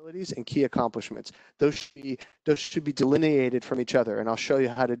responsibilities and key accomplishments. Those should be delineated from each other, and I'll show you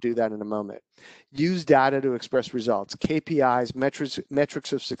how to do that in a moment. Use data to express results. KPIs,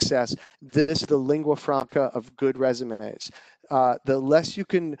 metrics of success. This is the lingua franca of good resumes. The less you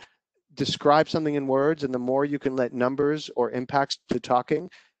can describe something in words and the more you can let numbers or impacts to talking,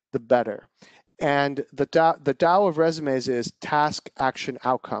 the better. And the Tao of resumes is task, action,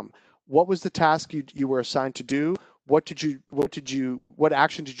 outcome. What was the task you were assigned to do? What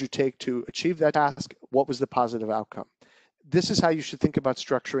action did you take to achieve that task? What was the positive outcome? This is how you should think about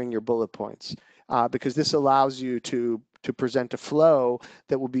structuring your bullet points, because this allows you to present a flow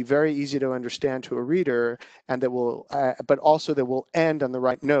that will be very easy to understand to a reader, and that will, but also that will end on the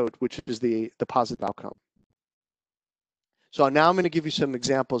right note, which is the positive outcome. So now I'm going to give you some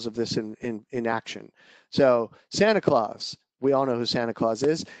examples of this in action. So Santa Claus. We all know who Santa Claus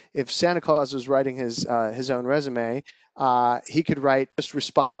is. If Santa Claus was writing his own resume, he could write just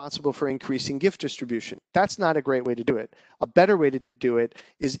responsible for increasing gift distribution. That's not a great way to do it. A better way to do it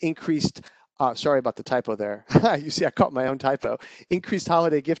is increased, sorry about the typo there. You see, I caught my own typo. Increased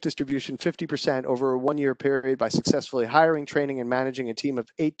holiday gift distribution 50% over a 1-year period by successfully hiring, training, and managing a team of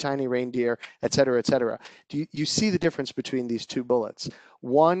 8 tiny reindeer, et cetera, et cetera. Do you see the difference between these two bullets?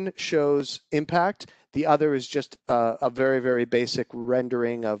 One shows impact. The other is just a very, very basic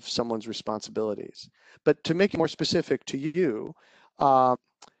rendering of someone's responsibilities. But to make it more specific to you,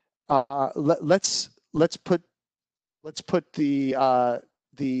 let's put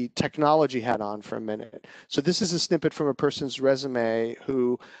the technology hat on for a minute. So this is a snippet from a person's resume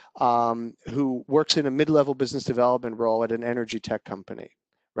who works in a mid-level business development role at an energy tech company,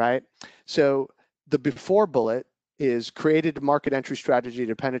 right? So the before bullet is created a market entry strategy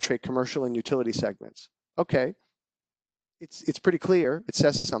to penetrate commercial and utility segments. Okay, it's pretty clear. It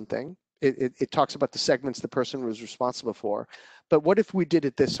says something. It talks about the segments the person was responsible for. But what if we did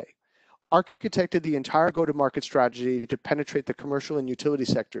it this way? Architected the entire go-to-market strategy to penetrate the commercial and utility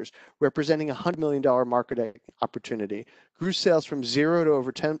sectors, representing a $100 million market opportunity, grew sales from 0 to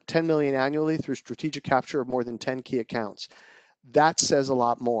over 10 million annually through strategic capture of more than 10 key accounts. That says a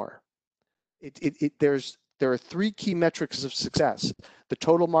lot more. There are 3 key metrics of success: the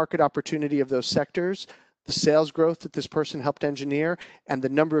total market opportunity of those sectors, the sales growth that this person helped engineer, and the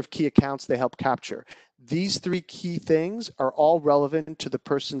number of key accounts they helped capture. These 3 key things are all relevant to the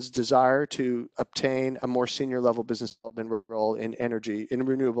person's desire to obtain a more senior level business development role in energy, in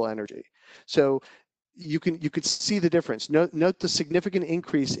renewable energy. So you could see the difference. Note the significant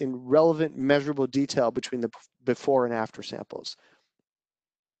increase in relevant measurable detail between the before and after samples.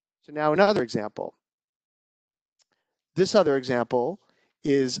 So now another example. this other example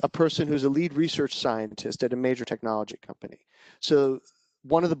is a person who's a lead research scientist at a major technology company. So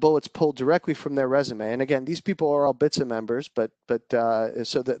one of the bullets pulled directly from their resume, and again, these people are all BITSAA members, but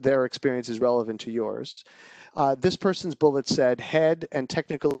so that their experience is relevant to yours. This person's bullet said head and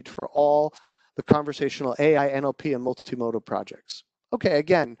technical lead for all the conversational AI, NLP, and multimodal projects. Okay,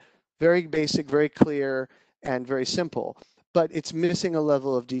 again, very basic, very clear, and very simple, but it's missing a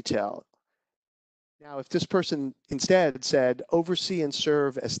level of detail. Now, if this person instead said, oversee and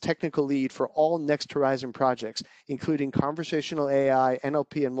serve as technical lead for all Next Horizon projects, including conversational AI,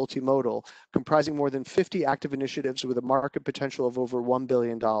 NLP, and multimodal, comprising more than 50 active initiatives with a market potential of over $1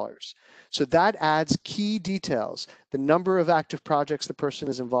 billion. So that adds key details, the number of active projects the person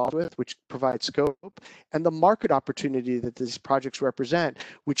is involved with, which provides scope, and the market opportunity that these projects represent,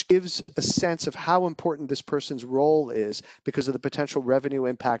 which gives a sense of how important this person's role is because of the potential revenue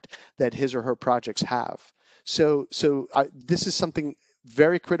impact that his or her projects have. So this is something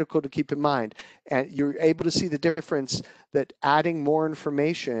very critical to keep in mind, and you're able to see the difference that adding more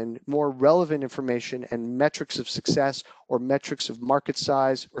information, more relevant information, and metrics of success or metrics of market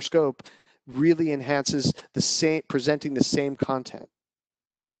size or scope really enhances presenting the same content.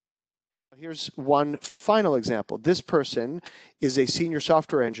 Here's one final example. This person is a senior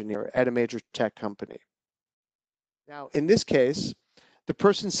software engineer at a major tech company. Now, in this case, the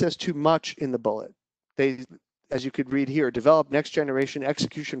person says too much in the bullet. They, as you could read here, develop next generation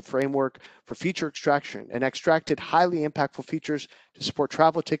execution framework for feature extraction and extracted highly impactful features to support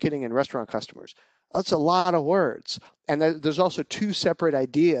travel ticketing and restaurant customers. That's a lot of words. And there's also two separate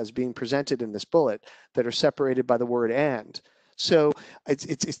ideas being presented in this bullet that are separated by the word and. So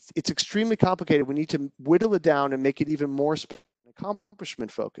it's extremely complicated. We need to whittle it down and make it even more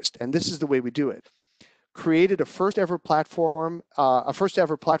accomplishment focused. And this is the way we do it. Created a first ever platform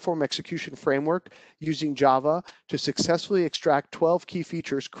execution framework using Java to successfully extract 12 key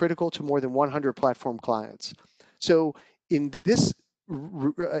features critical to more than 100 platform clients. So in this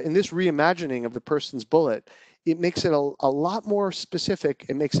reimagining of the person's bullet, it makes it a lot more specific,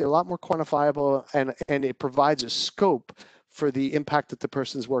 it makes it a lot more quantifiable, and it provides a scope for the impact that the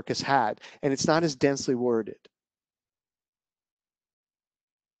person's work has had, and it's not as densely worded.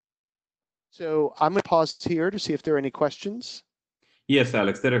 So I'm going to pause here to see if there are any questions. Yes,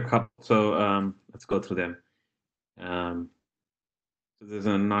 Alex, there are a couple. So let's go through them. So there's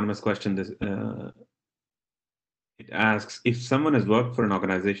an anonymous question. It asks, if someone has worked for an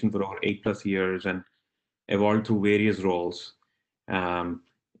organization for over 8+ years and evolved through various roles,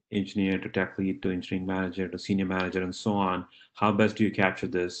 engineer to tech lead to engineering manager to senior manager and so on, how best do you capture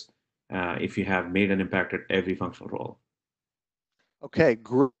this if you have made an impact at every functional role? Okay,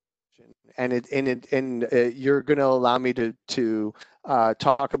 great. And you're going to allow me to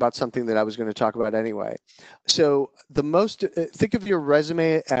talk about something that I was going to talk about anyway. So think of your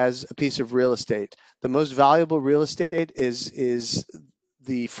resume as a piece of real estate. The most valuable real estate is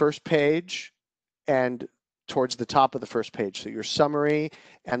the first page and towards the top of the first page. So your summary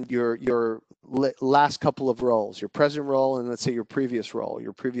and your last couple of roles, your present role, and let's say your previous role,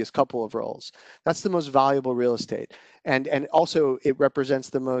 your previous couple of roles. That's the most valuable real estate. And also it represents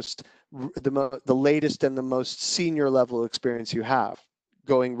the latest and the most senior level experience you have,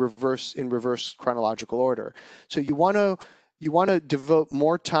 going in reverse chronological order. So you want to devote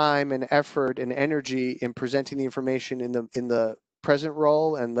more time and effort and energy in presenting the information in the present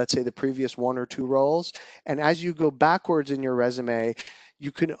role and let's say the previous one or two roles. And as you go backwards in your resume,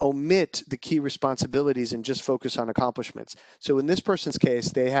 you can omit the key responsibilities and just focus on accomplishments. So in this person's case,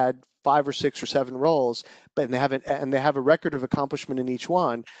 they had 5 or 6 or 7 roles, but they have a record of accomplishment in each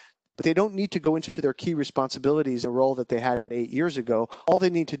one. But they don't need to go into their key responsibilities, a role that they had 8 years ago. All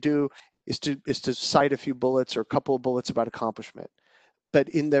they need to do is to cite a few bullets or a couple of bullets about accomplishment. But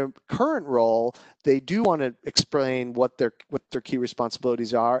in their current role, they do want to explain what their key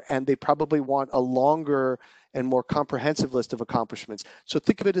responsibilities are, and they probably want a longer and more comprehensive list of accomplishments. So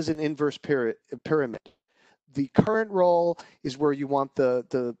think of it as an inverse pyramid. The current role is where you want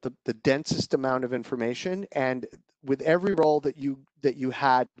the densest amount of information, and with every role that you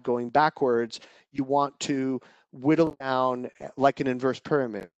had going backwards, you want to whittle down like an inverse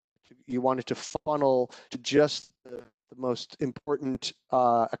pyramid. You want it to funnel to just the most important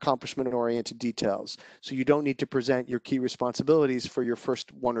accomplishment-oriented details. So you don't need to present your key responsibilities for your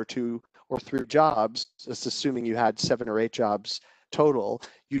first 1 or 2 or 3 jobs, just assuming you had 7 or 8 jobs total.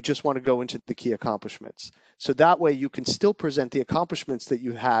 You just want to go into the key accomplishments. So that way you can still present the accomplishments that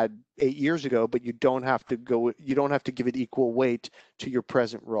you had 8 years ago, but you don't have to give it equal weight to your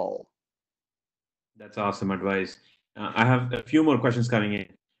present role. That's awesome advice. I have a few more questions coming in.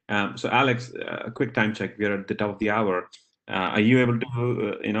 So Alex, a quick time check. We are at the top of the hour. Are you able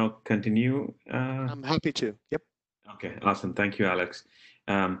to, continue? I'm happy to. Yep. Okay, awesome. Thank you, Alex.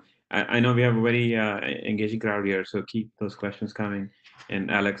 I know we have a very engaging crowd here, so keep those questions coming. And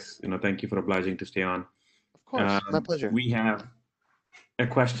Alex, thank you for obliging to stay on. Of course. My pleasure. We have a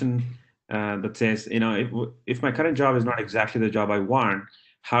question that says, if my current job is not exactly the job I want,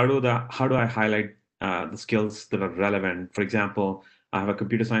 how do I highlight the skills that are relevant? For example, I have a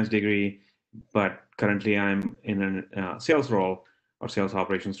computer science degree, but currently I'm in a sales role or sales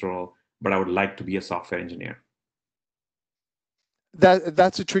operations role, but I would like to be a software engineer.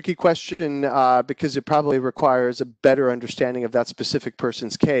 That's a tricky question because it probably requires a better understanding of that specific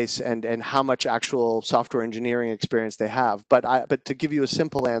person's case and how much actual software engineering experience they have. But to give you a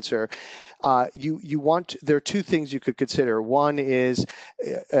simple answer, there are two things you could consider. One is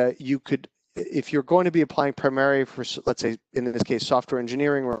you could, if you're going to be applying primarily for, let's say, in this case, software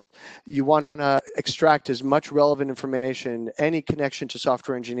engineering, you want to extract as much relevant information, any connection to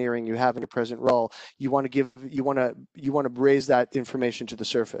software engineering you have in your present role. You want to raise that information to the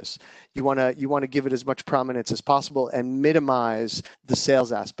surface. You want to give it as much prominence as possible and minimize the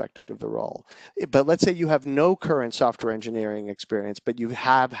sales aspect of the role. But let's say you have no current software engineering experience, but you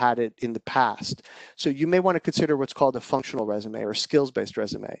have had it in the past. So you may want to consider what's called a functional resume or skills-based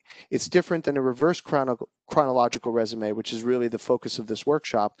resume. It's different than a reverse chronological resume, which is really the focus of this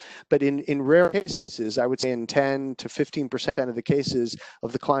workshop. But in rare cases, I would say in 10 to 15% of the cases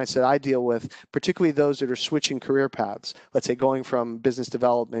of the clients that I deal with, particularly those that are switching career paths, let's say going from business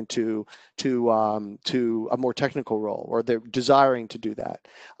development to a more technical role, or they're desiring to do that.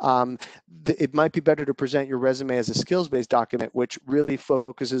 It might be better to present your resume as a skills-based document, which really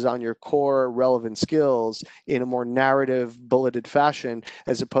focuses on your core relevant skills in a more narrative, bulleted fashion,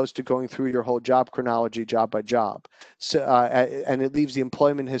 as opposed to going through your whole job chronology, job by job. So, and it leaves the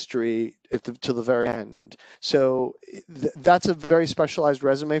employment history to the very end. So that's a very specialized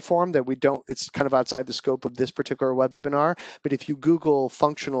resume form that it's kind of outside the scope of this particular webinar. But if you Google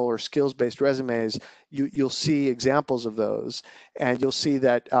functional or skills-based resumes, you'll see examples of those. And you'll see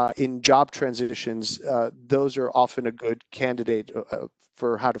that in job transitions, those are often a good candidate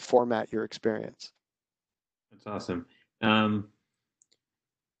for how to format your experience. That's awesome.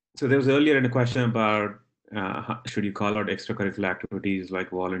 So there was earlier in a question about should you call out extracurricular activities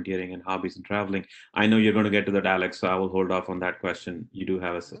like volunteering and hobbies and traveling? I know you're going to get to that, Alex, so I will hold off on that question. You do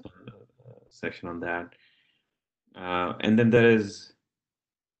have a section on that. And then there's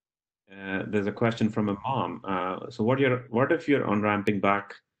a question from a mom. So what if you're on-ramping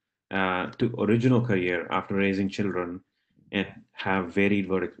back to original career after raising children and have varied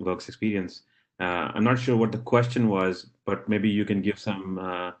work experience? I'm not sure what the question was, but maybe you can give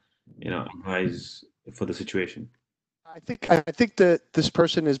some advice for the situation. I think that this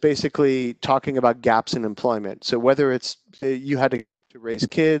person is basically talking about gaps in employment. So whether it's you had to raise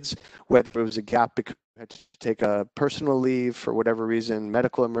kids, whether it was a gap because you had to take a personal leave for whatever reason,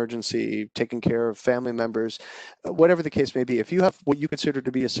 medical emergency, taking care of family members, whatever the case may be, if you have what you consider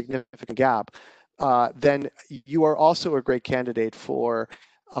to be a significant gap, then you are also a great candidate for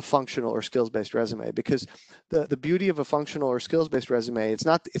a functional or skills-based resume, because the beauty of a functional or skills-based resume, it's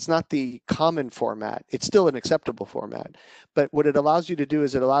not the common format. It's still an acceptable format, but what it allows you to do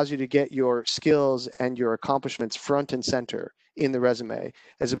is it allows you to get your skills and your accomplishments front and center in the resume,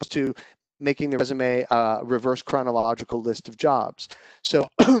 as opposed to making the resume a reverse chronological list of jobs. So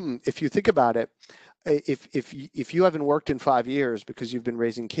if you think about it, if you haven't worked in 5 years because you've been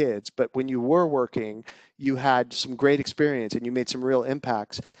raising kids, but when you were working, you had some great experience and you made some real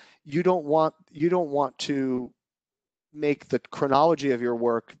impacts, you don't want to make the chronology of your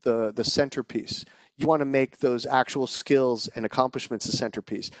work the centerpiece. You want to make those actual skills and accomplishments the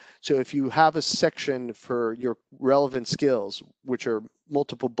centerpiece. So if you have a section for your relevant skills, which are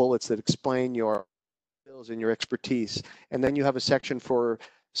multiple bullets that explain your skills and your expertise, and then you have a section for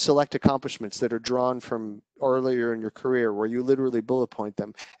select accomplishments that are drawn from earlier in your career where you literally bullet point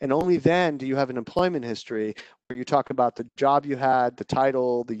them, and only then do you have an employment history where you talk about the job you had, the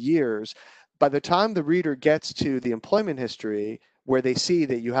title, the years. By the time the reader gets to the employment history where they see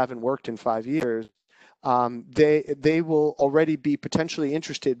that you haven't worked in 5 years, they will already be potentially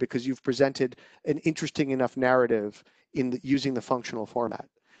interested because you've presented an interesting enough narrative using the functional format.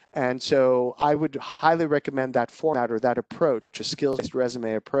 And so I would highly recommend that format or that approach, a skills-based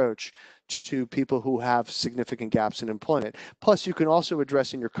resume approach, to people who have significant gaps in employment. Plus, you can also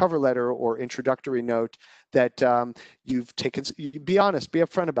address in your cover letter or introductory note that you've taken, be honest, be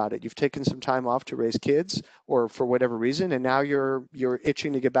upfront about it. You've taken some time off to raise kids or for whatever reason, and now you're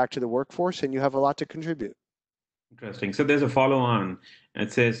itching to get back to the workforce and you have a lot to contribute. Interesting. So there's a follow-on.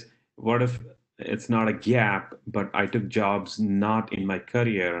 It says, what if it's not a gap, but I took jobs not in my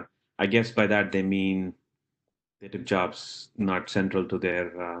career? I guess by that they mean they took jobs not central to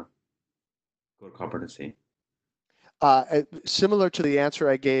their core competency. Similar to the answer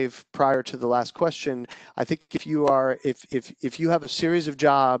I gave prior to the last question, I think if you have a series of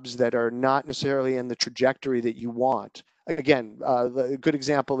jobs that are not necessarily in the trajectory that you want, again, a good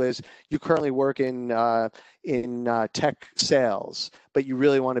example is you currently work in tech sales, but you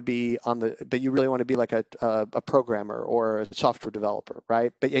really want to be like a programmer or a software developer,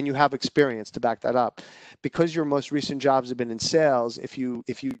 right? And you have experience to back that up. Because your most recent jobs have been in sales, if you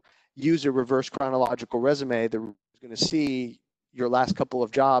use a reverse chronological resume, the going to see your last couple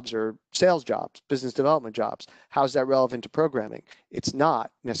of jobs are sales jobs, business development jobs. How's that relevant to programming? It's not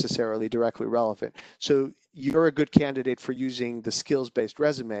necessarily directly relevant. So you're a good candidate for using the skills-based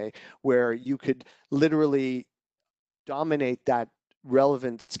resume, where you could literally dominate that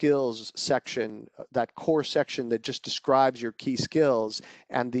relevant skills section, that core section that just describes your key skills,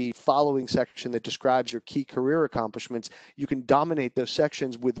 and the following section that describes your key career accomplishments. You can dominate those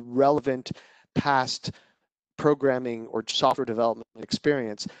sections with relevant past programming or software development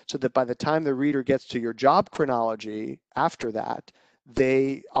experience, so that by the time the reader gets to your job chronology after that,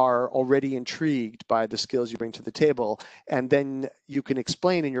 they are already intrigued by the skills you bring to the table. And then you can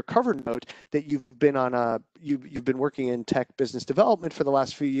explain in your cover note that you've been working in tech business development for the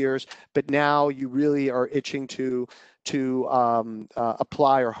last few years, but now you really are itching to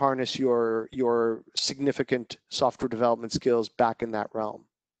apply or harness your significant software development skills back in that realm.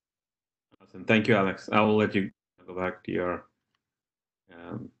 Awesome. Thank you, Alex. I will let you go back to your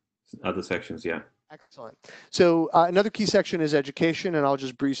um, other sections. Yeah. Excellent. So another key section is education, and I'll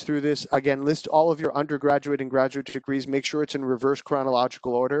just breeze through this. Again, list all of your undergraduate and graduate degrees. Make sure it's in reverse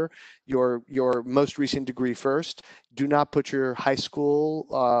chronological order. Your most recent degree first. Do not put your high school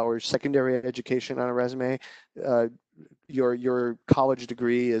or secondary education on a resume. Your college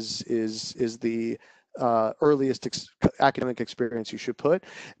degree is the earliest academic experience you should put.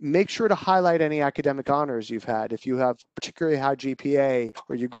 Make sure to highlight any academic honors you've had. If you have particularly high GPA,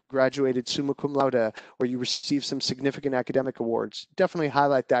 or you graduated summa cum laude, or you received some significant academic awards, definitely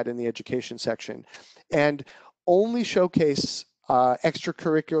highlight that in the education section. And only showcase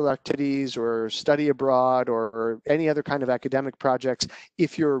extracurricular activities or study abroad or any other kind of academic projects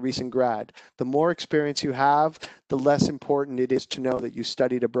if you're a recent grad. The more experience you have, the less important it is to know that you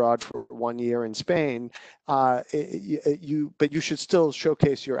studied abroad for 1 year in Spain. But you should still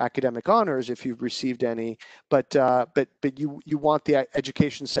showcase your academic honors if you've received any. But you want the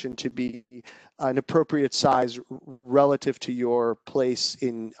education section to be an appropriate size relative to your place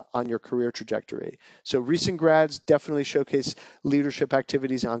on your career trajectory. So recent grads definitely showcase leadership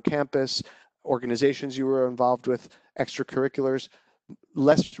activities on campus, organizations you were involved with, extracurriculars.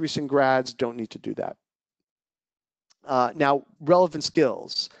 Less recent grads don't need to do that. Now, relevant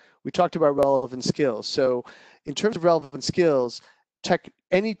skills. We talked about relevant skills. So in terms of relevant skills,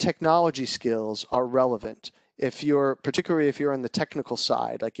 any technology skills are relevant. Particularly if you're on the technical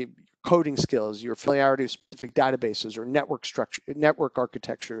side, like coding skills, your familiarity with specific databases or network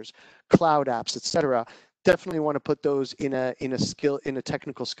architectures, cloud apps, etc. Definitely want to put those in a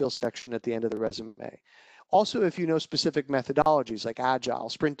technical skills section at the end of the resume. Also, if you know specific methodologies like Agile,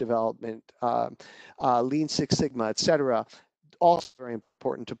 Sprint development, Lean Six Sigma, etc., also very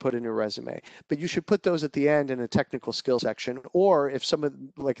important to put in your resume. But you should put those at the end in a technical skills section, or if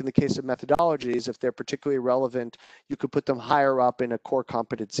like in the case of methodologies, if they're particularly relevant, you could put them higher up in a core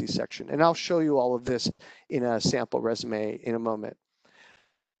competency section. And I'll show you all of this in a sample resume in a moment.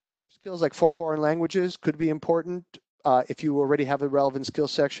 Skills like foreign languages could be important. If you already have a relevant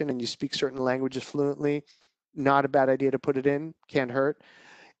skills section and you speak certain languages fluently, not a bad idea to put it in, can't hurt.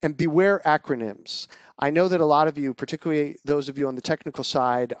 And beware acronyms. I know that a lot of you, particularly those of you on the technical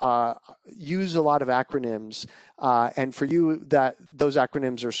side, use a lot of acronyms. And for you, those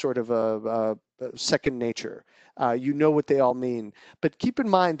acronyms are sort of a second nature. You know what they all mean. But keep in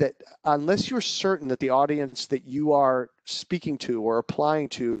mind that unless you're certain that the audience that you are speaking to or applying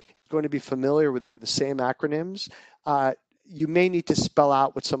to is going to be familiar with the same acronyms, you may need to spell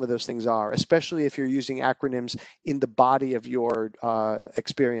out what some of those things are, especially if you're using acronyms in the body of your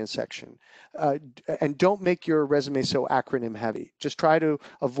experience section. And don't make your resume so acronym heavy. Just try to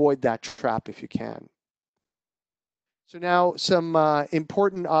avoid that trap if you can. So now some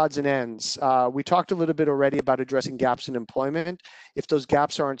important odds and ends. We talked a little bit already about addressing gaps in employment. If those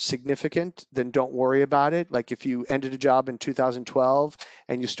gaps aren't significant, then don't worry about it. Like if you ended a job in 2012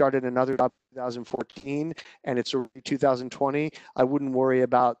 and you started another job in 2014 and it's already 2020, I wouldn't worry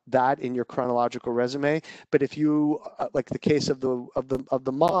about that in your chronological resume. But if you, like the case of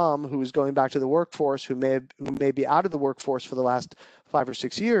the mom who is going back to the workforce, who may be out of the workforce for the last 5 or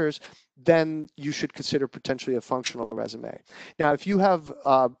 6 years, then you should consider potentially a functional resume. Now, if you have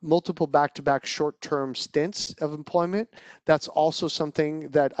multiple back-to-back short-term stints of employment, that's also something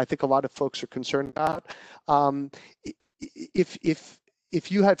that I think a lot of folks are concerned about. If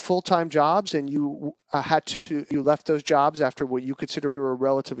you had full-time jobs and you you left those jobs after what you consider a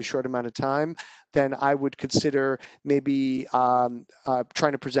relatively short amount of time, then I would consider maybe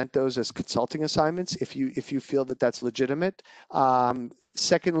trying to present those as consulting assignments if you feel that that's legitimate.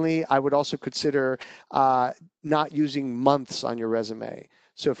 Secondly, I would also consider not using months on your resume.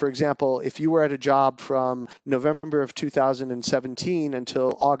 So for example, if you were at a job from November of 2017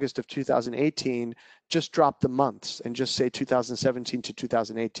 until August of 2018, just drop the months and just say 2017 to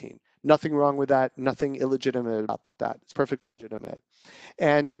 2018. Nothing wrong with that, nothing illegitimate about that. It's perfectly legitimate.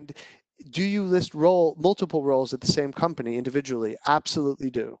 And do you list multiple roles at the same company individually? Absolutely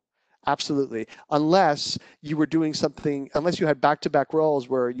do. Absolutely. Unless you were doing something, unless you had back-to-back roles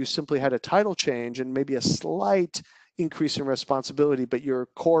where you simply had a title change and maybe a slight increase in responsibility, but your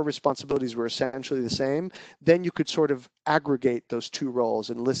core responsibilities were essentially the same, then you could sort of aggregate those two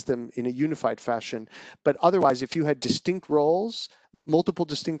roles and list them in a unified fashion. But otherwise, if you had distinct roles, multiple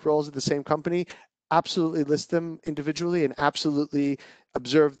distinct roles at the same company, absolutely list them individually and absolutely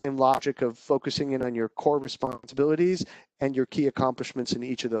observe the logic of focusing in on your core responsibilities and your key accomplishments in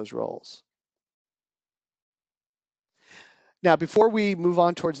each of those roles. Now, before we move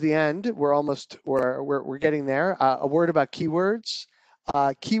on towards the end, we're getting there. A word about keywords.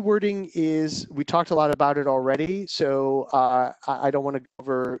 Keywording is, we talked a lot about it already, so I don't want to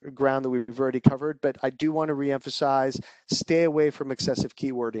cover ground that we've already covered, but I do want to reemphasize, stay away from excessive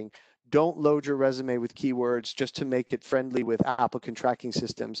keywording. Don't load your resume with keywords just to make it friendly with applicant tracking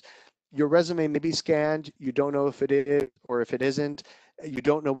systems. Your resume may be scanned, you don't know if it is or if it isn't. You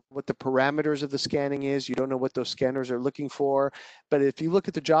don't know what the parameters of the scanning is. You don't know what those scanners are looking for. But if you look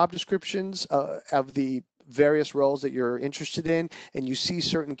at the job descriptions of the various roles that you're interested in, and you see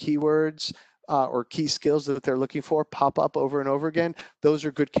certain keywords or key skills that they're looking for pop up over and over again, those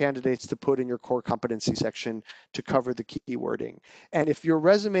are good candidates to put in your core competency section to cover the keywording. And if your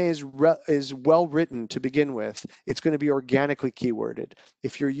resume is well written to begin with, it's going to be organically keyworded.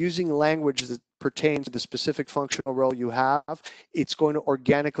 If you're using language that pertains to the specific functional role you have, it's going to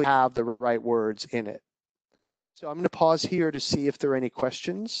organically have the right words in it. So I'm going to pause here to see if there are any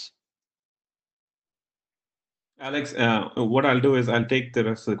questions. Alex, what I'll do is I'll take the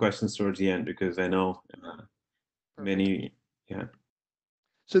rest of the questions towards the end because I know many, yeah.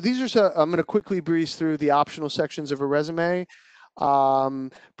 So these are, I'm going to quickly breeze through the optional sections of a resume.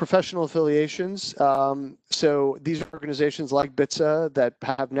 Professional affiliations. So these are organizations like BITSAA that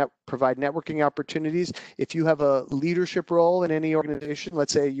provide networking opportunities. If you have a leadership role in any organization,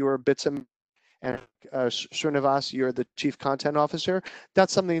 let's say you're a BITSAA and Srinivas, you're the chief content officer,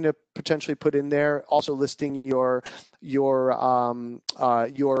 that's something to potentially put in there. Also listing your role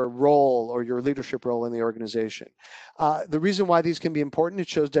or your leadership role in the organization. The reason why these can be important, it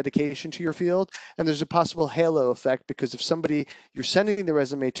shows dedication to your field, and there's a possible halo effect because if somebody you're sending the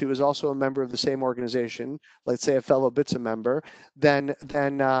resume to is also a member of the same organization, let's say a fellow BITSAA member, then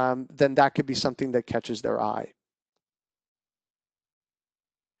that could be something that catches their eye.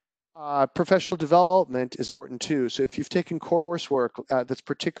 Professional development is important too. So if you've taken coursework that's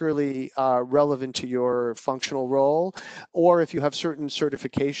particularly relevant to your functional role, or if you have certain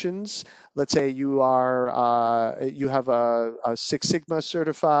certifications, let's say you have a Six Sigma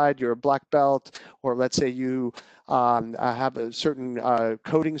certified, you're a black belt, or let's say you have a certain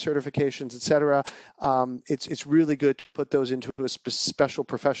coding certifications, etc. It's really good to put those into a special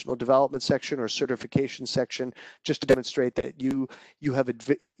professional development section or certification section, just to demonstrate that you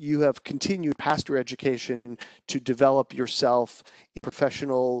have continued past your education to develop yourself in a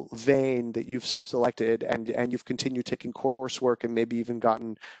professional vein that you've selected, and you've continued taking coursework and maybe even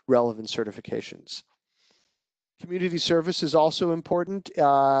gotten relevant certifications. Community service is also important.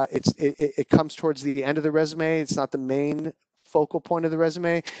 It comes towards the end of the resume. It's not the main focal point of the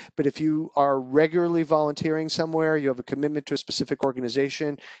resume, but if you are regularly volunteering somewhere, you have a commitment to a specific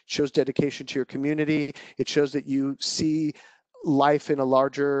organization, it shows dedication to your community, it shows that you see life in a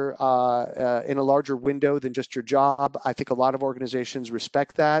larger window than just your job. I think a lot of organizations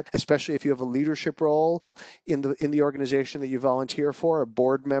respect that, especially if you have a leadership role in the organization that you volunteer for, a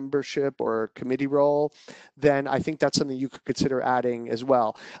board membership or a committee role. Then I think that's something you could consider adding as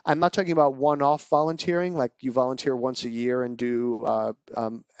well. I'm not talking about one-off volunteering, like you volunteer once a year and do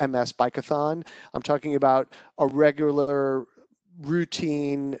MS Bikeathon. I'm talking about a regular,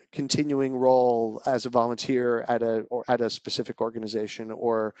 routine, continuing role as a volunteer at a specific organization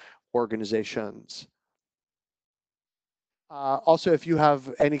or organizations. Also, if you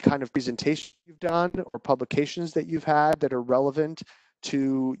have any kind of presentation you've done or publications that you've had that are relevant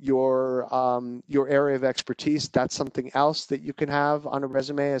to your area of expertise, that's something else that you can have on a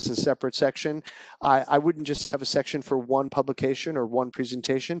resume as a separate section. I wouldn't just have a section for one publication or one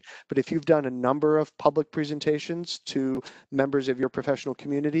presentation, but if you've done a number of public presentations to members of your professional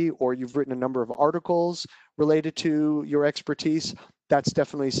community, or you've written a number of articles related to your expertise, that's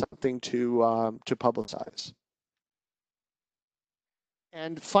definitely something to publicize.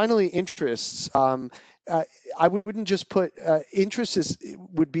 And finally, interests. I wouldn't just put interests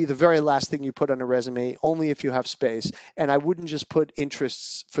would be the very last thing you put on a resume, only if you have space. And I wouldn't just put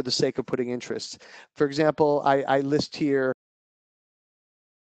interests for the sake of putting interests. For example, I list here,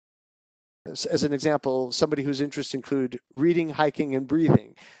 as an example, somebody whose interests include reading, hiking, and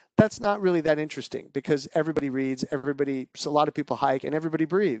breathing. That's not really that interesting because everybody reads, so a lot of people hike, and everybody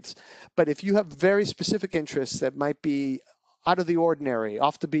breathes. But if you have very specific interests that might be out of the ordinary,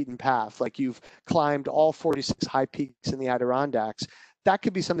 off the beaten path, like you've climbed all 46 high peaks in the Adirondacks, that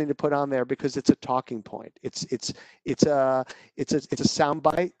could be something to put on there because it's a talking point. It's a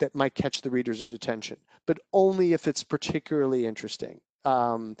soundbite that might catch the reader's attention, but only if it's particularly interesting.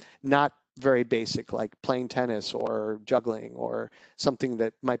 Not very basic, like playing tennis or juggling or something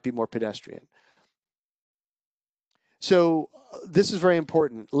that might be more pedestrian. So this is very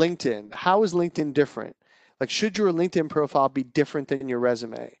important. LinkedIn. How is LinkedIn different? Like, should your LinkedIn profile be different than your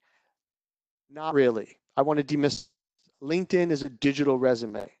resume? Not really. I want to demystify. LinkedIn is a digital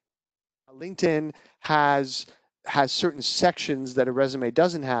resume. LinkedIn has certain sections that a resume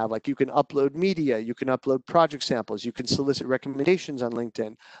doesn't have, like you can upload media, you can upload project samples, you can solicit recommendations on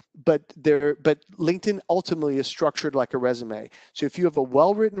LinkedIn, but LinkedIn ultimately is structured like a resume. So if you have a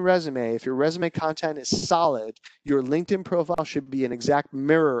well-written resume, if your resume content is solid, your LinkedIn profile should be an exact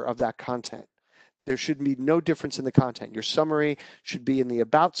mirror of that content. There should be no difference in the content. Your summary should be in the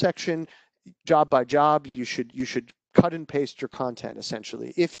about section, job by job. You should cut and paste your content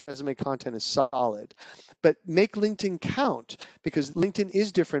essentially if resume content is solid. But make LinkedIn count, because LinkedIn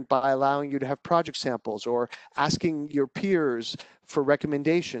is different by allowing you to have project samples or asking your peers for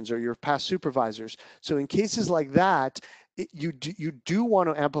recommendations or your past supervisors. So in cases like that, you do want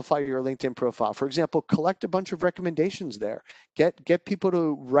to amplify your LinkedIn profile. For example, collect a bunch of recommendations there. Get people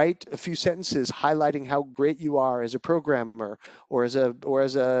to write a few sentences highlighting how great you are as a programmer or as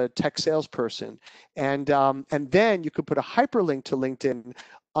a tech salesperson, and then you could put a hyperlink to LinkedIn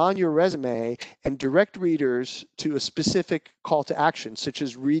on your resume and direct readers to a specific call to action, such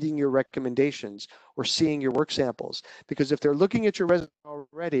as reading your recommendations or seeing your work samples. Because if they're looking at your resume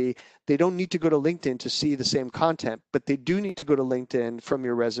already, they don't need to go to LinkedIn to see the same content, but they do need to go to LinkedIn from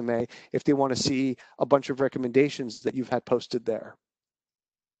your resume if they want to see a bunch of recommendations that you've had posted there.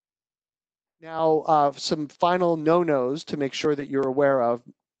 Now, some final no-nos to make sure that you're aware of.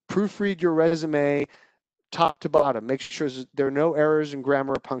 Proofread your resume top to bottom. Make sure there are no errors in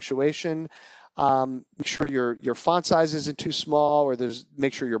grammar or punctuation. Make sure your font size isn't too small, or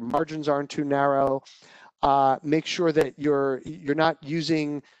make sure your margins aren't too narrow. Make sure that you're not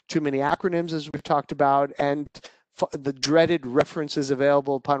using too many acronyms, as we've talked about, and the dreaded references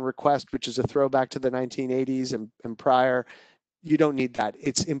available upon request, which is a throwback to the 1980s and prior. You don't need that.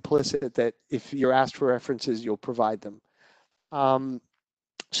 It's implicit that if you're asked for references, you'll provide them.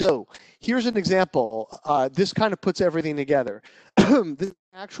 So here's an example. This kind of puts everything together. The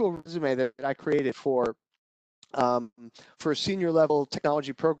actual resume that I created for a senior level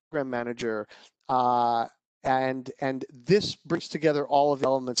technology program manager, and this brings together all of the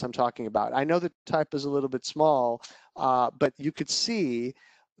elements I'm talking about. I know the type is a little bit small, but you could see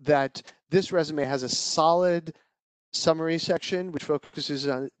that this resume has a solid summary section which focuses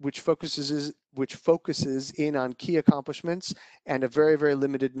in on key accomplishments and a very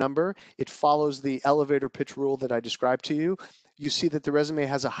limited number. It follows the elevator pitch rule that I described to you. You see that the resume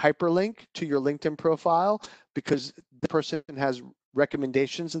has a hyperlink to your LinkedIn profile because the person has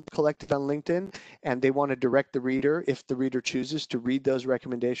recommendations collected on LinkedIn and they want to direct the reader, if the reader chooses, to read those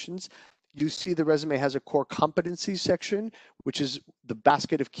recommendations. You see the resume has a core competencies section, which is the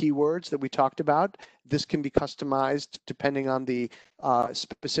basket of keywords that we talked about. This can be customized depending on the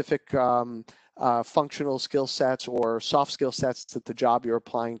specific functional skill sets or soft skill sets that the job you're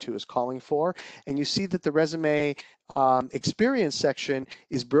applying to is calling for. And you see that the resume experience section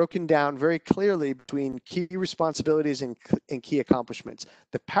is broken down very clearly between key responsibilities and key accomplishments.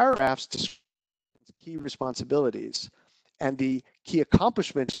 The paragraphs describe key responsibilities and the key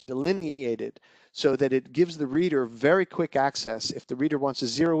accomplishments delineated so that it gives the reader very quick access. If the reader wants to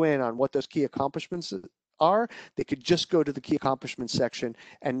zero in on what those key accomplishments are, they could just go to the key accomplishments section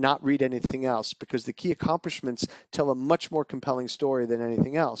and not read anything else, because the key accomplishments tell a much more compelling story than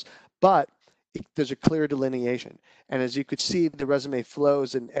anything else. But there's a clear delineation. And as you could see, the resume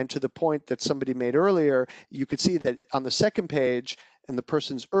flows, and to the point that somebody made earlier, you could see that on the second page, and the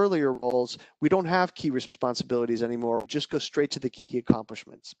person's earlier roles, we don't have key responsibilities anymore. We just go straight to the key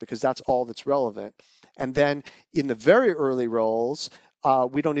accomplishments because that's all that's relevant. And then in the very early roles,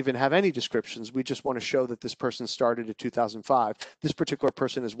 we don't even have any descriptions. We just want to show that this person started in 2005. This particular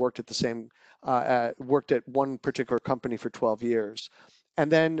person has worked at the same, worked at one particular company for 12 years.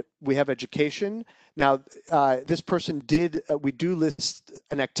 And then we have education. Now, this person did, we do list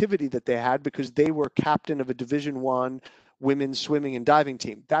an activity that they had because they were captain of a Division I women's swimming and diving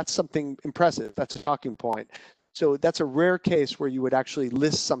team. That's something impressive. That's a talking point. So that's a rare case where you would actually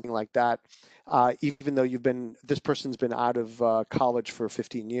list something like that, even though this person's been out of college for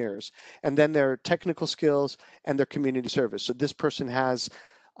 15 years. And then their technical skills and their community service. So this person has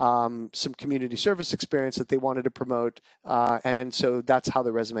some community service experience that they wanted to promote, and so that's how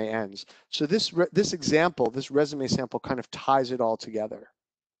the resume ends. So this example, this resume sample, kind of ties it all together.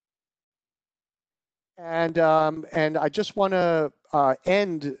 And I just want to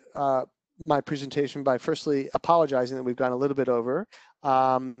end my presentation by firstly apologizing that we've gone a little bit over.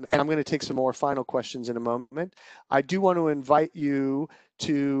 And I'm going to take some more final questions in a moment. I do want to invite you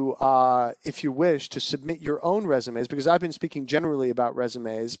to, if you wish, to submit your own resumes, because I've been speaking generally about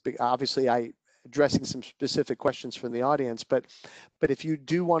resumes. Obviously, addressing some specific questions from the audience, but if you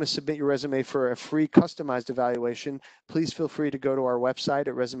do want to submit your resume for a free customized evaluation, please feel free to go to our website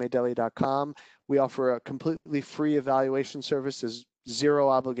at resumedeli.com. We offer a completely free evaluation service. There's zero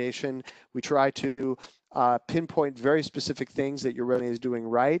obligation. We try to pinpoint very specific things that your resume is doing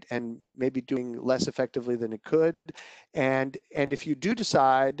right and maybe doing less effectively than it could. And if you do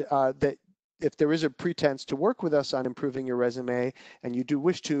decide that if there is a pretense to work with us on improving your resume and you do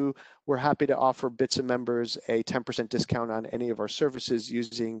wish to, we're happy to offer BITSAA members a 10% discount on any of our services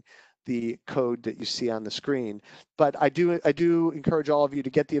using the code that you see on the screen. But I do encourage all of you to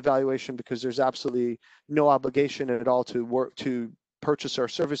get the evaluation, because there's absolutely no obligation at all to purchase our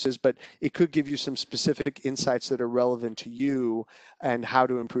services, but it could give you some specific insights that are relevant to you and how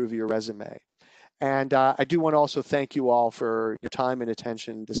to improve your resume. And I do want to also thank you all for your time and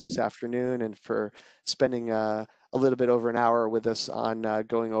attention this afternoon, and for spending a little bit over an hour with us on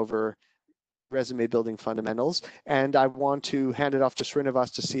going over resume building fundamentals. And I want to hand it off to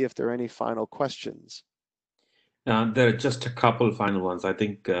Srinivas to see if there are any final questions. There are just a couple final ones. I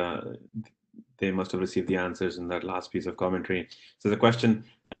think they must have received the answers in that last piece of commentary. So the question,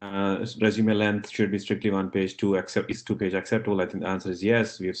 resume length should be strictly one page, is 2 page acceptable? I think the answer is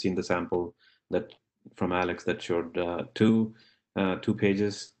yes. We have seen the sample that from Alex that showed 2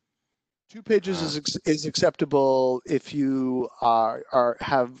 pages. 2 pages is acceptable if you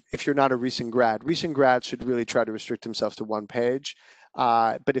if you're not a recent grad. Recent grads should really try to restrict themselves to 1 page.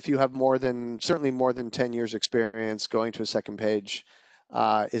 But if you have certainly more than 10 years experience, going to a 2nd page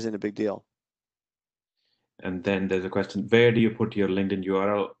isn't a big deal. And then there's a question, where do you put your LinkedIn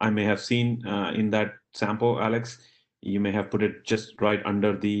URL? I may have seen in that sample, Alex, you may have put it just right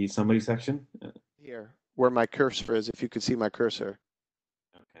under the summary section. Here, where my cursor is, if you could see my cursor.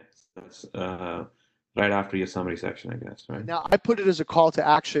 Okay, so that's right after your summary section, I guess, right? Now, I put it as a call to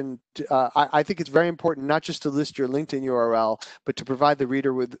action. I think it's very important not just to list your LinkedIn URL, but to provide the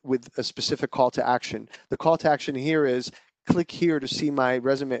reader with a specific call to action. The call to action here is, click here to see my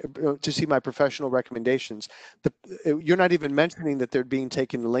resume, to see my professional recommendations. You're not even mentioning that they're being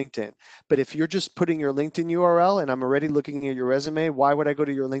taken to LinkedIn. But if you're just putting your LinkedIn URL and I'm already looking at your resume, why would I go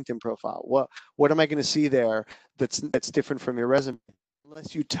to your LinkedIn profile? What am I going to see there that's different from your resume?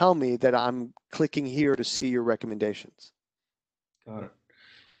 Unless you tell me that I'm clicking here to see your recommendations. Got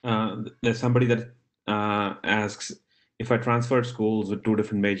it. There's somebody that asks, if I transferred schools with 2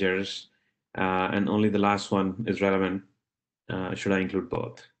 different majors and only the last one is relevant, should I include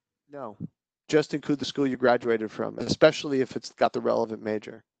both? No, just include the school you graduated from, especially if it's got the relevant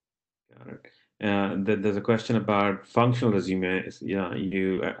major. Got it. There's a question about functional resumes. Yeah,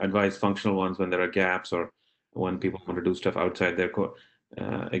 you advise functional ones when there are gaps or when people want to do stuff outside their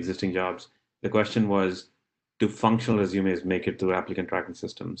existing jobs. The question was, do functional resumes make it through applicant tracking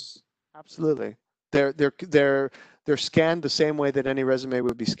systems? Absolutely. They're scanned the same way that any resume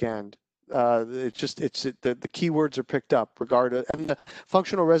would be scanned. The keywords are picked up regardless, and the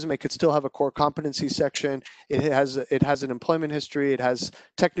functional resume could still have a core competency section. It has an employment history. It has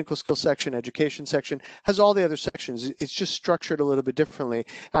technical skill section, education section, has all the other sections. It's just structured a little bit differently.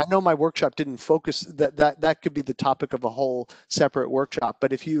 I know my workshop didn't focus that could be the topic of a whole separate workshop.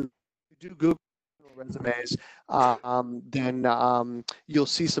 But if you do Google resumes, then you'll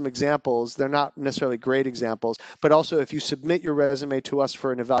see some examples. They're not necessarily great examples, but also if you submit your resume to us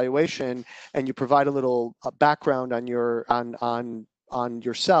for an evaluation and you provide a little background on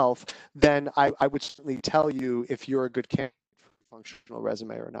yourself, then I would certainly tell you if you're a good candidate for a functional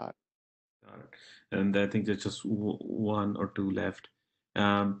resume or not. Got it. And I think there's just one or two left.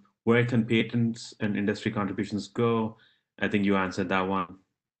 Where can patents and industry contributions go? I think you answered that one,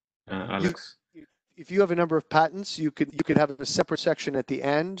 You, Alex. if you have a number of patents, you could have a separate section at the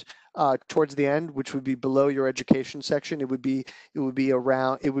end, towards the end, which would be below your education section. It would be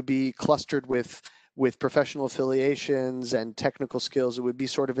clustered with professional affiliations and technical skills. It would be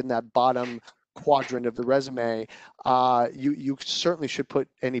sort of in that bottom quadrant of the resume. You certainly should put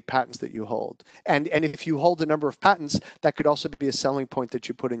any patents that you hold, and if you hold a number of patents, that could also be a selling point that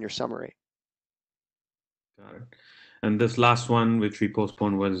you put in your summary. Got it. And this last one, which we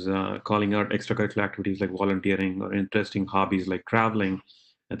postponed, was calling out extracurricular activities like volunteering or interesting hobbies like traveling.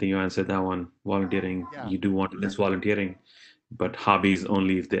 I think you answered that one. Volunteering, Yeah. you do want to list volunteering, but hobbies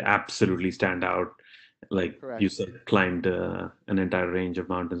only if they absolutely stand out. Like Correct. you said, climbed an entire range of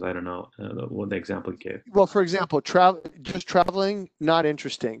mountains. I don't know what the example you gave. Well, for example, just traveling, not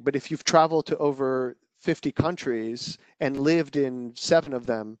interesting. But if you've traveled to over 50 countries and lived in 7 of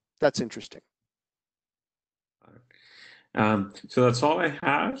them, that's interesting. So that's all I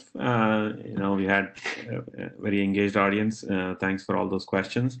have. We had a very engaged audience. Thanks for all those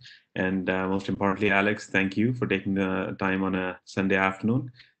questions. And most importantly, Alex, thank you for taking the time on a Sunday afternoon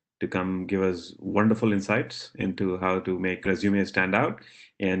to come give us wonderful insights into how to make resumes stand out.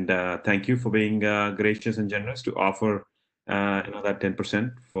 And thank you for being gracious and generous to offer that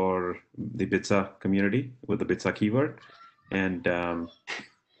 10% for the BITSAA community with the BITSAA keyword. And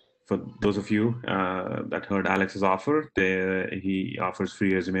for those of you that heard Alex's offer, he offers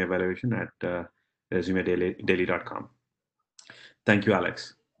free resume evaluation at resumedaily.com. Thank you,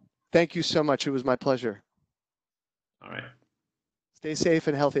 Alex. Thank you so much. It was my pleasure. All right. Stay safe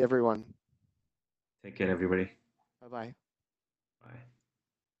and healthy, everyone. Take care, everybody. Bye-bye. Bye.